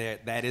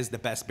that is the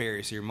best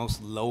barrier. So your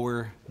most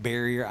lower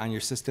barrier on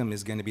your system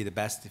is going to be the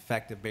best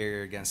effective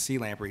barrier against sea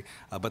lamprey.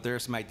 But there are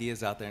some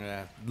ideas out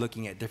there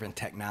looking at different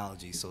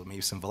technologies. So maybe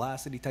some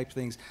velocity type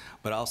things,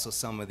 but also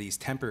some of these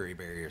temporary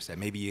barriers that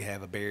maybe you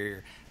have a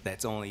barrier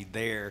that's only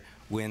there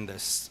when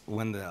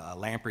the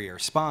lamprey are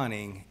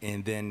spawning,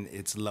 and then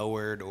it's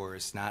lowered or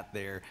it's not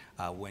there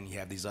when you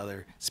have these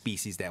other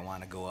species that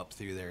want to go up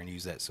through there and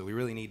use that. So we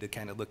really need to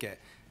kind of look at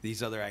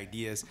these other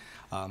ideas.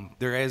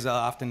 There is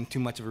often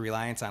too much of a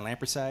reliance on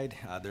lampricide.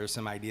 There are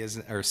some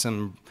ideas or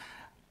some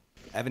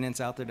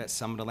evidence out there that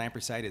some of the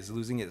lampricide is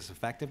losing its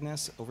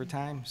effectiveness over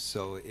time.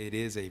 So it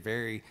is a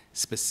very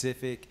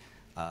specific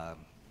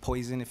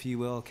poison, if you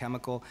will,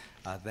 chemical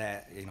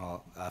that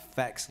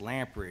affects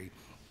lamprey.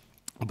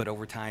 But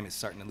over time, it's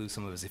starting to lose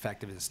some of its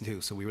effectiveness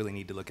too. So we really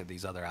need to look at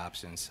these other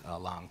options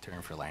long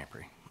term for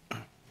lamprey.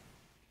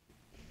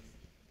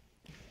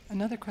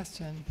 Another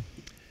question.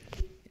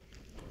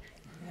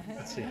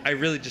 I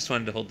really just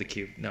wanted to hold the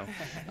cube. No.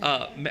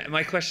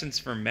 My question's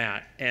for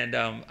Matt, and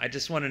I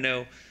just want to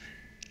know,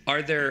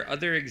 are there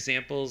other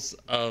examples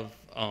of,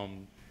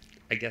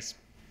 I guess,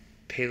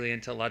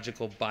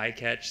 paleontological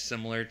bycatch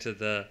similar to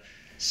the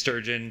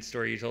sturgeon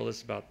story you told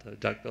us about the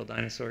duck-billed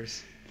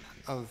dinosaurs?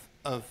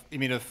 You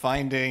mean of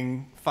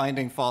finding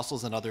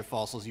fossils and other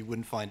fossils you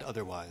wouldn't find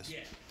otherwise?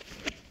 Yeah.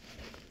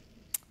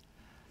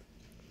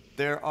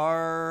 There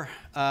are,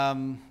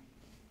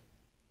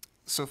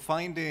 so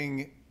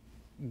finding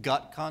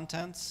gut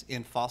contents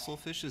in fossil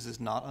fishes is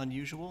not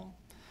unusual,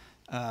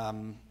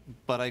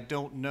 but I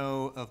don't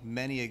know of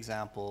many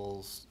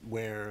examples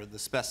where the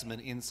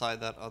specimen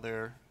inside that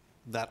other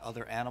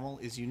animal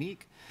is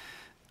unique.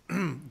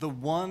 The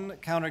one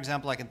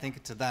counterexample I can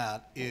think to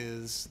that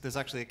is there's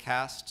actually a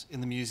cast in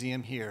the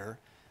museum here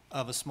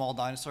of a small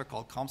dinosaur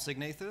called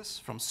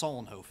Compsognathus from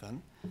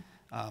Solnhofen.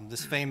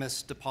 This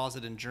famous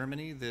deposit in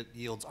Germany that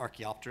yields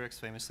Archaeopteryx,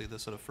 famously the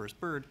sort of first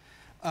bird.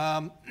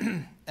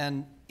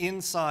 And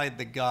inside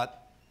the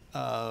gut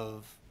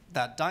of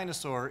that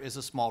dinosaur is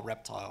a small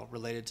reptile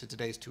related to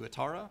today's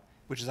Tuatara,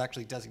 which is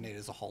actually designated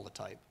as a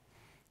holotype.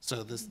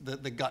 So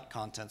the gut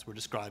contents were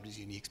described as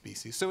unique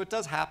species. So it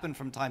does happen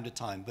from time to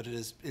time, but it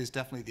is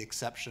definitely the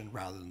exception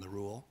rather than the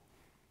rule.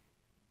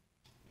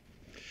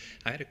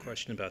 I had a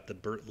question about the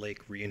Burt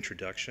Lake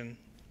reintroduction.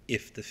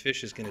 If the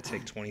fish is going to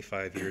take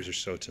 25 years or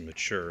so to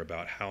mature,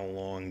 about how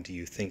long do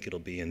you think it'll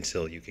be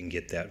until you can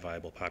get that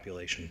viable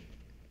population?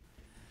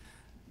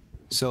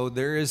 So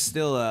there is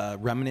still a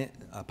remnant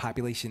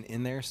population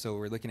in there, so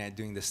we're looking at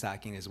doing the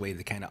stocking as a way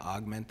to kind of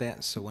augment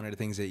that. So one of the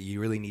things that you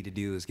really need to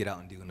do is get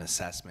out and do an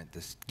assessment to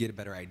get a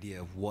better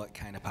idea of what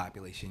kind of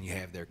population you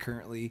have there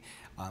currently,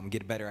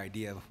 get a better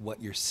idea of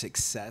what your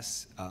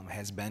success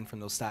has been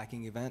from those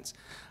stocking events.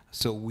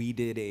 So we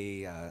did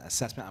a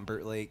assessment on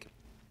Burt Lake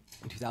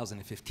in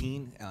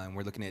 2015, and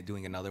we're looking at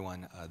doing another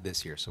one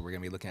this year. So we're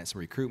going to be looking at some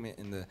recruitment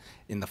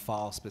in the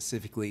fall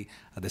specifically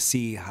to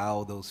see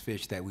how those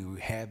fish that we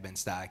have been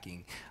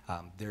stocking,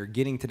 they're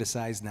getting to the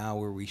size now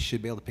where we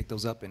should be able to pick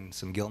those up in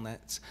some gill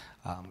nets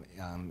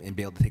and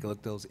be able to take a look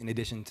at those in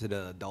addition to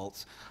the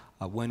adults.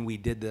 When we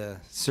did the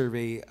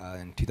survey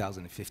in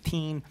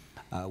 2015,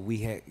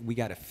 we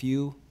got a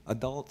few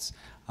adults,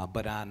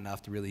 but not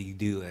enough to really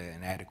do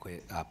an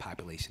adequate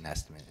population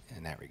estimate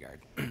in that regard.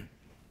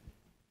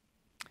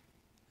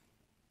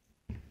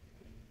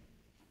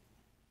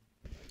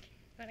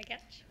 Want to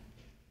catch?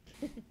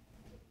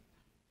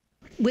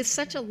 With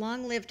such a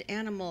long-lived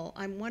animal,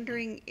 I'm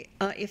wondering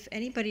if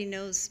anybody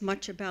knows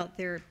much about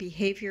their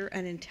behavior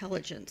and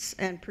intelligence,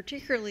 and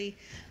particularly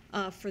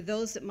for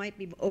those that might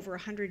be over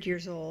 100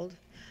 years old,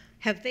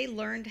 have they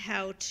learned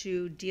how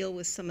to deal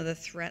with some of the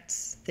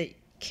threats that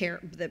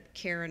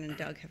Karen and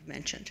Doug have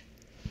mentioned?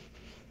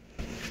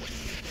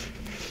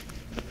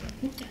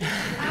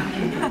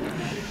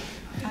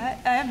 I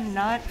am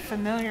not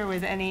familiar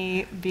with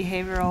any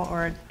behavioral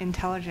or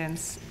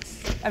intelligence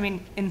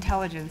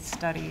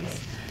studies.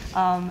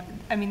 I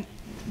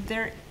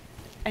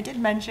did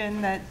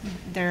mention that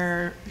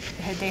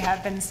they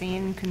have been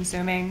seen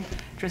consuming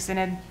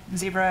dracinid,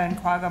 zebra, and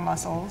quagga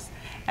mussels,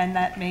 and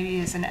that maybe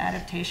is an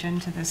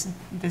adaptation to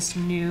this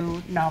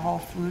new novel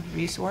food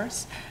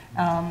resource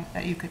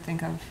that you could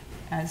think of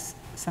as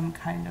some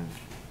kind of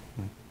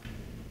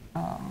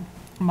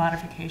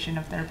modification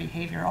of their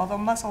behavior. Although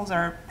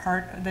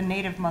the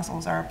native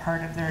mussels are a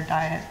part of their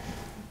diet,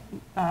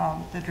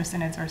 the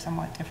dracinids are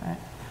somewhat different.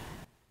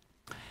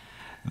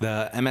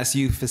 The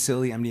MSU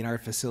facility, MDNR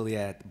facility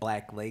at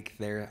Black Lake,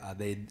 there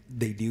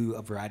they do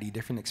a variety of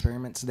different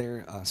experiments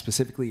there,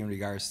 specifically in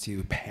regards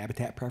to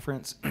habitat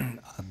preference,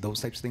 those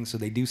types of things. So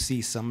they do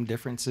see some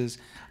differences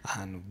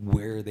on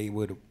where they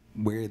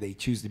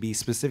choose to be,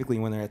 specifically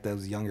when they're at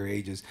those younger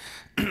ages.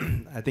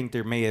 I think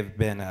there may have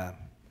been a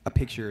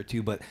picture or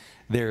two, but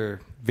they're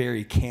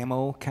very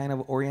camo kind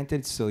of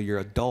oriented. So your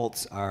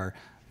adults are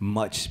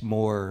much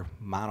more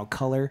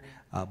monocolor,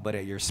 but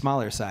at your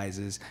smaller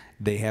sizes,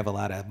 they have a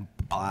lot of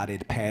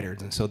blotted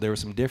patterns. And so there were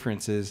some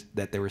differences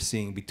that they were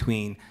seeing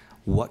between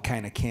what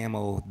kind of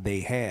camo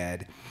they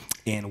had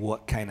and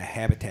what kind of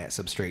habitat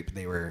substrate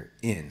they were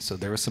in. So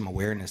there was some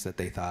awareness that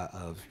they thought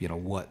of,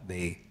 what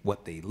they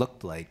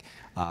looked like.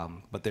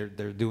 But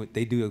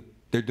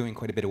they're doing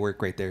quite a bit of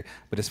work right there.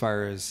 But as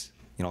far as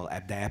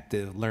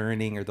adaptive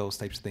learning or those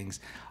types of things,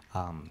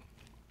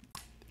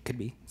 could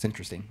be. It's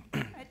interesting.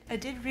 I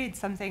did read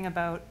something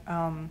about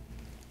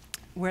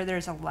where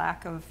there's a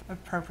lack of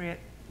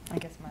appropriate, I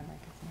guess my mic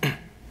isn't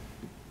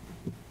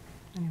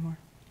anymore.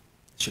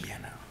 Should be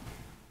on now.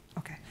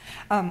 Okay.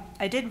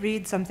 I did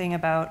read something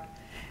about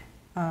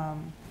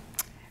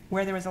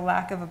where there was a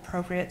lack of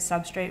appropriate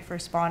substrate for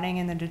spawning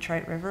in the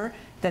Detroit River,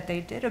 that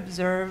they did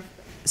observe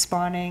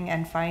spawning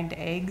and find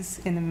eggs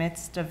in the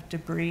midst of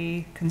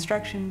debris,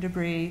 construction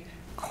debris,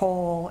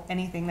 coal,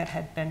 anything that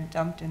had been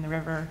dumped in the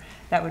river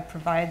that would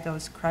provide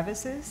those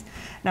crevices.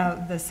 Now,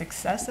 the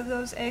success of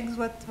those eggs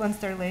once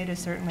they're laid is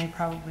certainly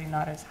probably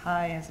not as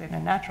high as in a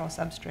natural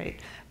substrate,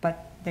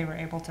 but they were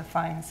able to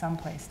find some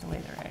place to lay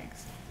their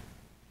eggs.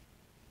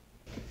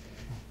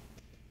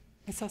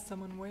 I saw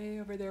someone way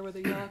over there with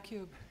a yellow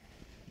cube.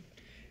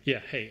 Yeah,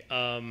 hey,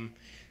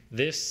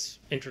 this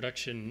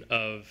introduction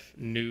of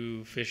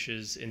new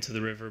fishes into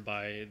the river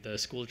by the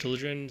school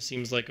children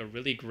seems like a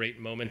really great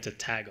moment to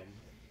tag them,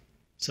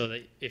 so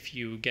that if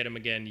you get them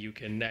again, you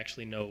can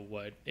actually know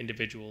what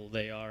individual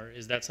they are.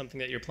 Is that something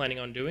that you're planning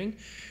on doing?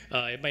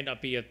 It might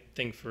not be a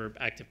thing for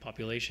active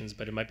populations,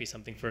 but it might be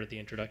something for the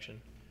introduction.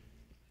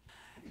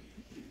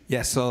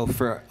 Yeah, so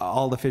for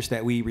all the fish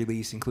that we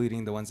release,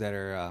 including the ones that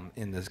are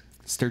in the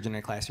Sturgeon in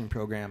a Classroom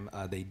program,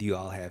 they do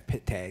all have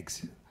pit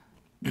tags.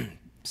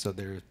 So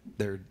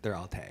they're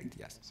all tagged,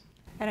 yes.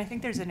 And I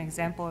think there's an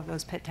example of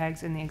those pit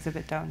tags in the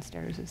exhibit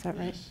downstairs. Is that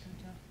right?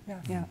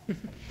 Yes. Yeah.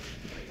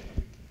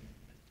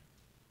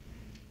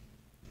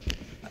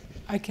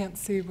 I can't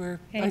see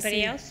where.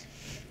 Anybody else?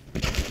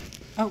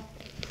 Oh,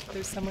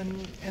 there's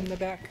someone in the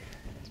back.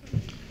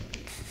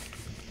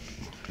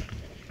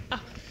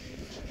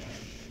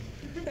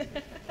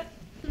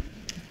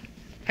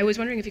 I was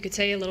wondering if you could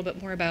say a little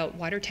bit more about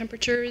water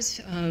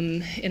temperatures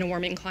in a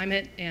warming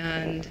climate,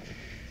 and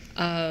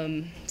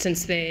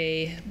since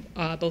they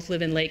both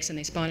live in lakes and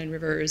they spawn in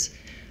rivers,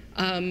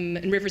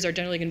 and rivers are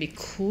generally going to be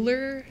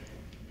cooler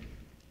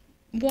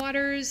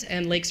waters,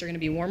 and lakes are going to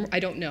be warmer. I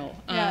don't know.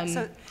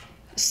 Yeah,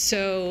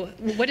 so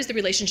what is the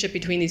relationship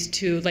between these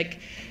two? Like,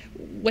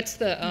 what's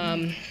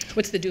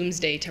the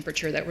doomsday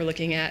temperature that we're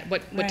looking at?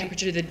 What Right.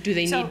 temperature do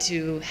they need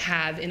to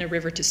have in a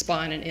river to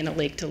spawn and in a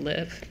lake to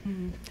live?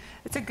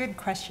 It's a good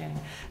question.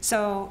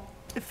 So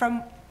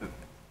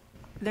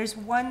there's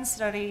one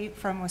study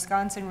from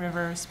Wisconsin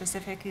River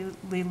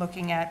specifically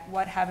looking at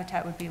what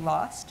habitat would be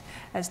lost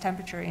as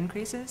temperature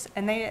increases,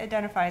 and they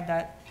identified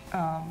that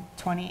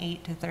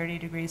 28 to 30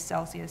 degrees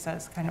Celsius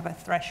as kind of a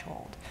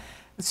threshold.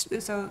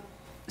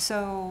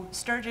 So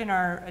sturgeon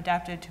are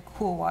adapted to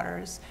cool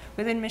waters.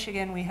 Within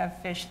Michigan, we have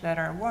fish that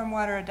are warm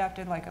water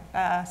adapted like a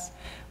bass,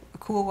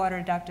 cool water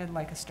adapted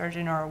like a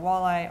sturgeon or a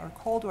walleye, or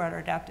cold water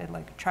adapted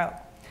like a trout.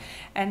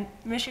 And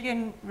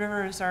Michigan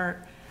rivers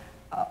are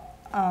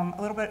a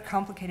little bit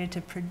complicated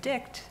to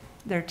predict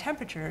their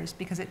temperatures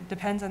because it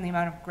depends on the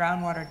amount of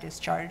groundwater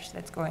discharge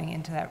that's going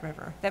into that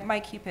river. That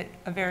might keep it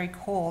very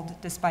cold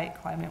despite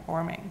climate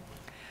warming.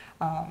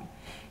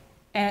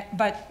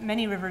 But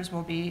many rivers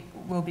will be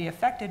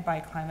affected by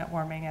climate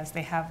warming as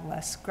they have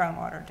less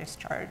groundwater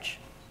discharge.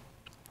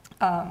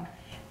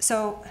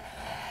 So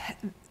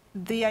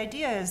the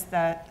idea is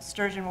that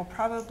sturgeon will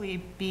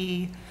probably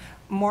be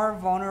more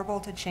vulnerable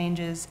to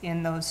changes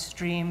in those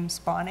stream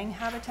spawning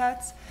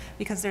habitats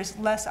because there's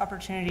less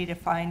opportunity to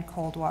find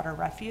cold water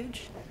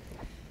refuge.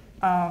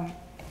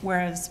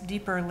 Whereas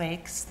deeper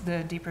lakes,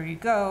 the deeper you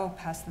go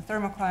past the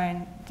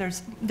thermocline,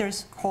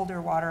 there's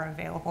colder water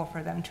available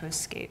for them to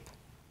escape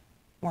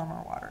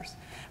warmer waters.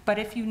 But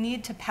if you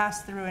need to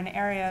pass through an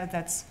area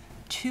that's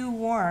too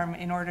warm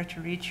in order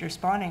to reach your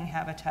spawning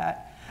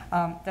habitat,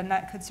 then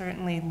that could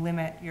certainly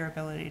limit your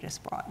ability to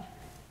spawn.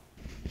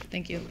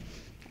 Thank you.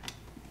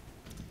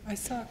 I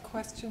saw a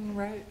question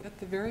right at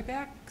the very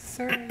back,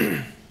 sir.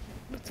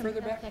 Further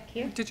back.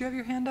 here? Did you have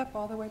your hand up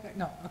all the way back?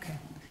 No, okay.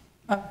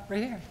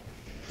 Right here.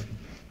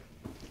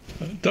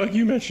 Doug,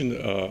 you mentioned,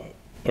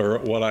 or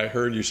what I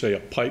heard you say, a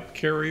pipe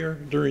carrier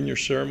during your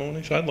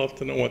ceremonies. I'd love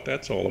to know what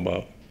that's all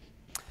about.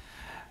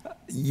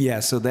 Yeah,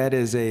 so that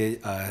is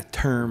a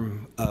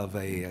term of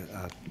a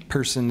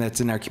person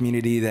that's in our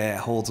community that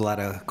holds a lot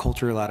of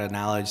culture, a lot of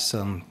knowledge.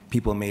 Some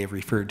people may have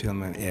referred to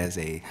him as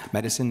a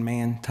medicine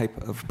man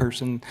type of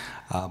person,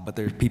 but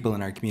there's people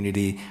in our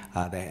community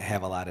that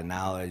have a lot of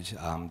knowledge,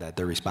 that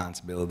their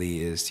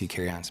responsibility is to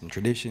carry on some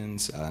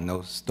traditions,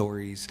 know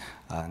stories,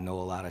 know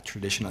a lot of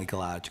traditional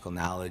ecological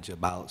knowledge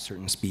about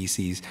certain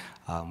species.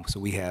 So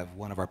we have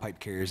one of our pipe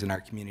carriers in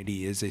our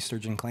community is a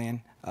Sturgeon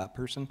clan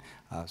person,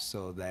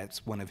 so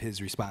that's one of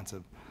his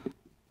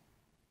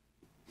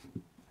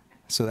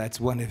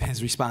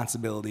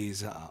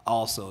responsibilities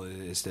also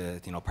is to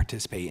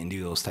participate and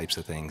do those types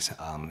of things.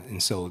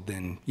 And so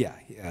then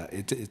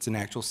it's an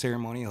actual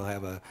ceremony. He'll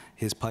have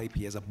his pipe.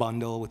 He has a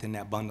bundle. Within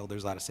that bundle,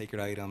 there's a lot of sacred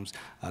items.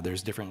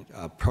 There's different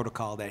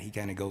protocol that he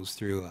kind of goes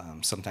through.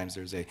 Sometimes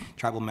there's a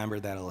tribal member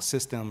that'll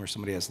assist him, or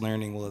somebody that's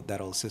learning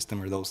that'll assist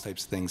him, or those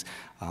types of things.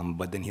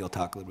 But then he'll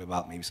talk a little bit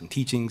about maybe some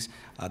teachings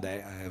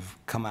that have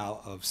come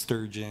out of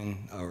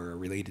sturgeon or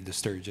related to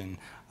sturgeon,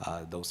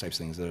 those types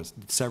of things. There's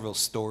several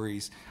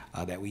stories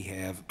that we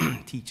have,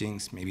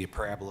 teachings, maybe a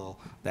parable,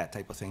 that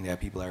type of thing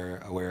that people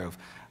are aware of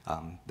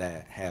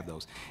that have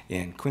those.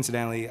 And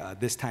coincidentally,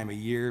 this time of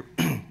year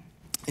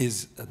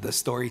is the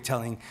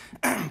storytelling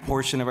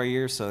portion of our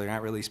year, so they're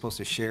not really supposed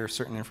to share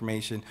certain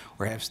information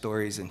or have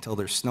stories until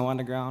there's snow on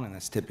the ground, and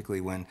that's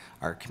typically when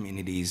our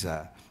communities,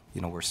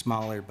 were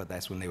smaller, but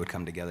that's when they would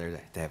come together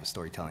to have a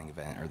storytelling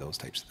event or those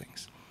types of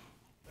things.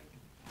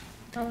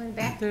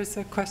 There's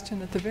a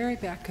question at the very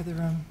back of the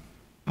room.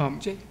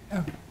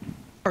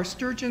 Are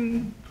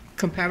sturgeon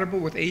compatible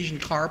with Asian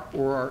carp,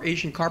 or are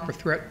Asian carp a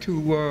threat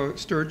to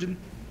sturgeon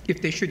if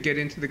they should get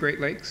into the Great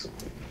Lakes?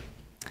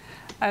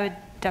 I would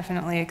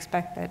definitely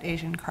expect that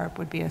Asian carp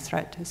would be a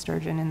threat to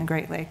sturgeon in the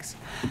Great Lakes.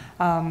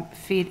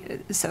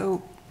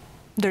 So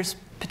there's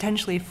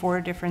potentially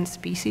 4 different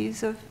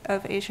species of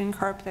Asian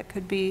carp that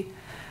could be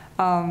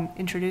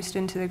introduced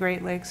into the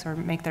Great Lakes or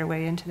make their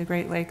way into the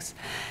Great Lakes,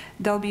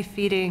 they'll be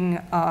feeding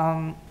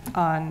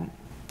on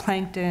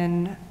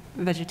plankton,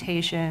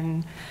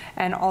 vegetation,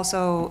 and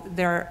also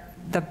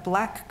the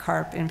black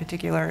carp in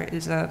particular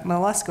is a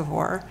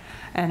molluscivore,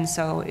 and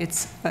so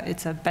it's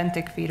a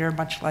benthic feeder,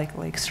 much like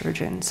lake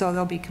sturgeon. So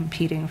they'll be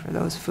competing for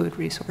those food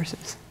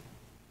resources.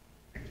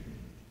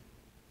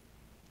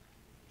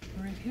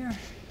 Right here.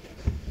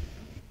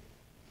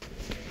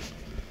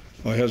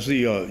 Has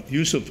the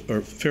use of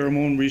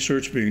pheromone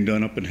research being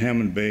done up in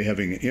Hammond Bay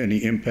having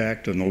any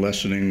impact on the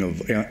lessening of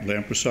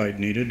lampricide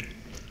needed?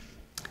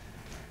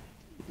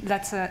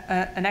 That's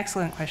an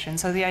excellent question.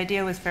 So the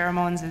idea with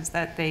pheromones is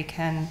that they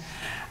can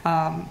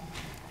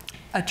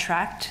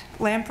attract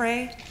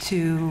lamprey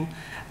to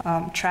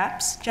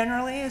traps,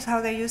 generally, is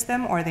how they use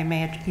them, or they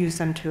may use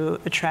them to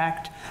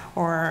attract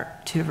or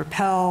to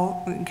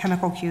repel,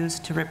 chemical cues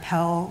to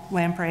repel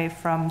lamprey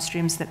from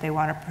streams that they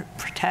want to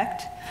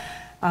protect.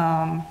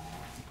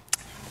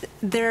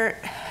 There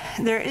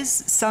is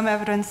some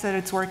evidence that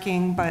it's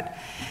working, but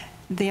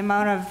the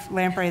amount of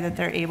lamprey that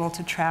they're able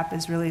to trap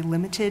is really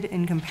limited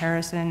in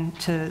comparison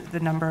to the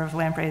number of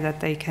lamprey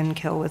that they can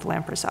kill with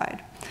lampricide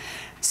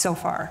so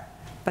far.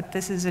 But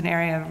this is an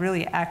area of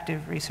really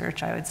active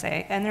research, I would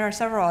say. And there are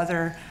several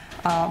other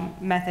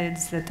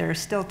methods that they're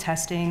still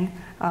testing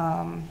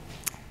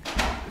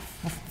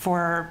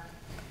for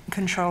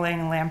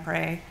controlling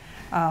lamprey.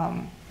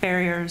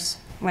 Barriers,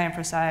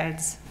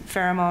 lampricides,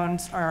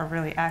 pheromones are a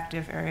really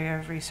active area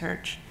of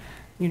research.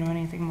 You know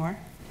anything more?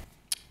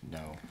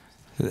 No.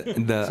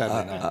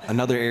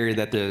 Another area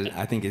that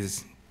I think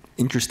is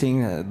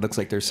interesting, looks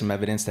like there's some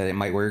evidence that it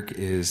might work,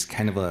 is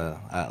kind of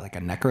like a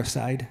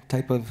necrocide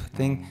type of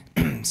thing.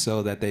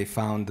 So that they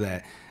found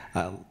that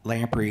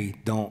lamprey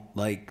don't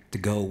like to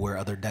go where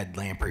other dead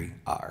lamprey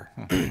are.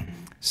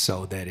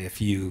 So that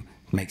if you,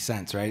 makes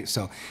sense, right?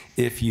 So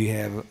if you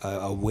have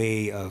a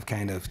way of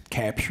kind of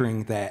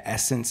capturing that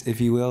essence, if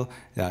you will,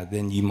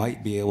 then you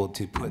might be able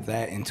to put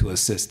that into a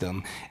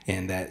system,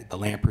 and that the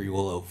lamprey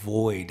will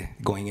avoid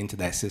going into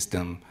that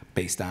system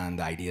based on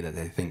the idea that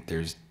they think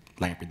there's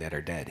lamprey that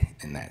are dead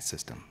in that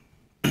system.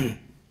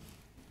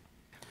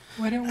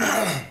 Why don't we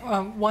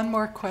one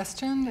more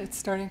question? It's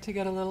starting to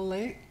get a little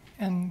late,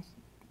 and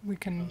we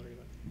can,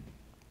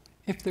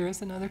 if there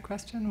is another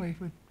question, we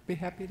would be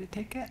happy to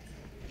take it.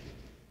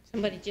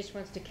 Somebody just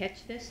wants to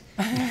catch this?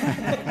 I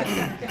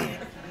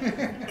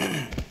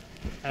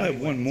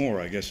have one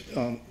more, I guess.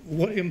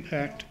 What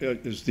impact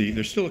is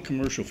there's still a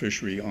commercial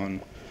fishery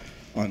on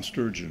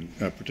sturgeon,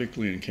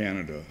 particularly in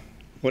Canada.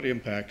 What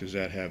impact is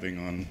that having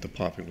on the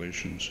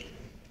populations?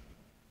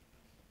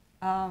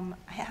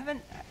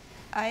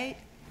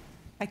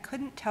 I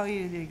couldn't tell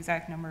you the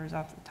exact numbers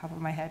off the top of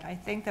my head. I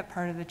think that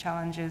part of the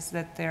challenge is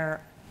that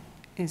there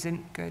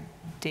isn't good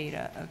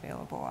data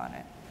available on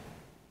it.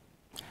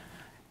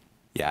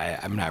 Yeah,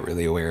 I'm not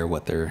really aware of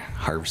what their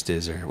harvest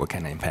is or what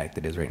kind of impact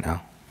it is right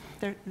now.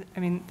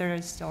 There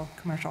is still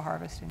commercial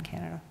harvest in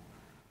Canada.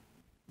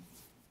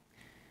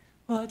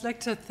 Well, I'd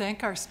like to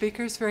thank our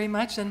speakers very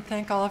much and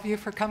thank all of you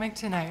for coming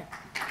tonight.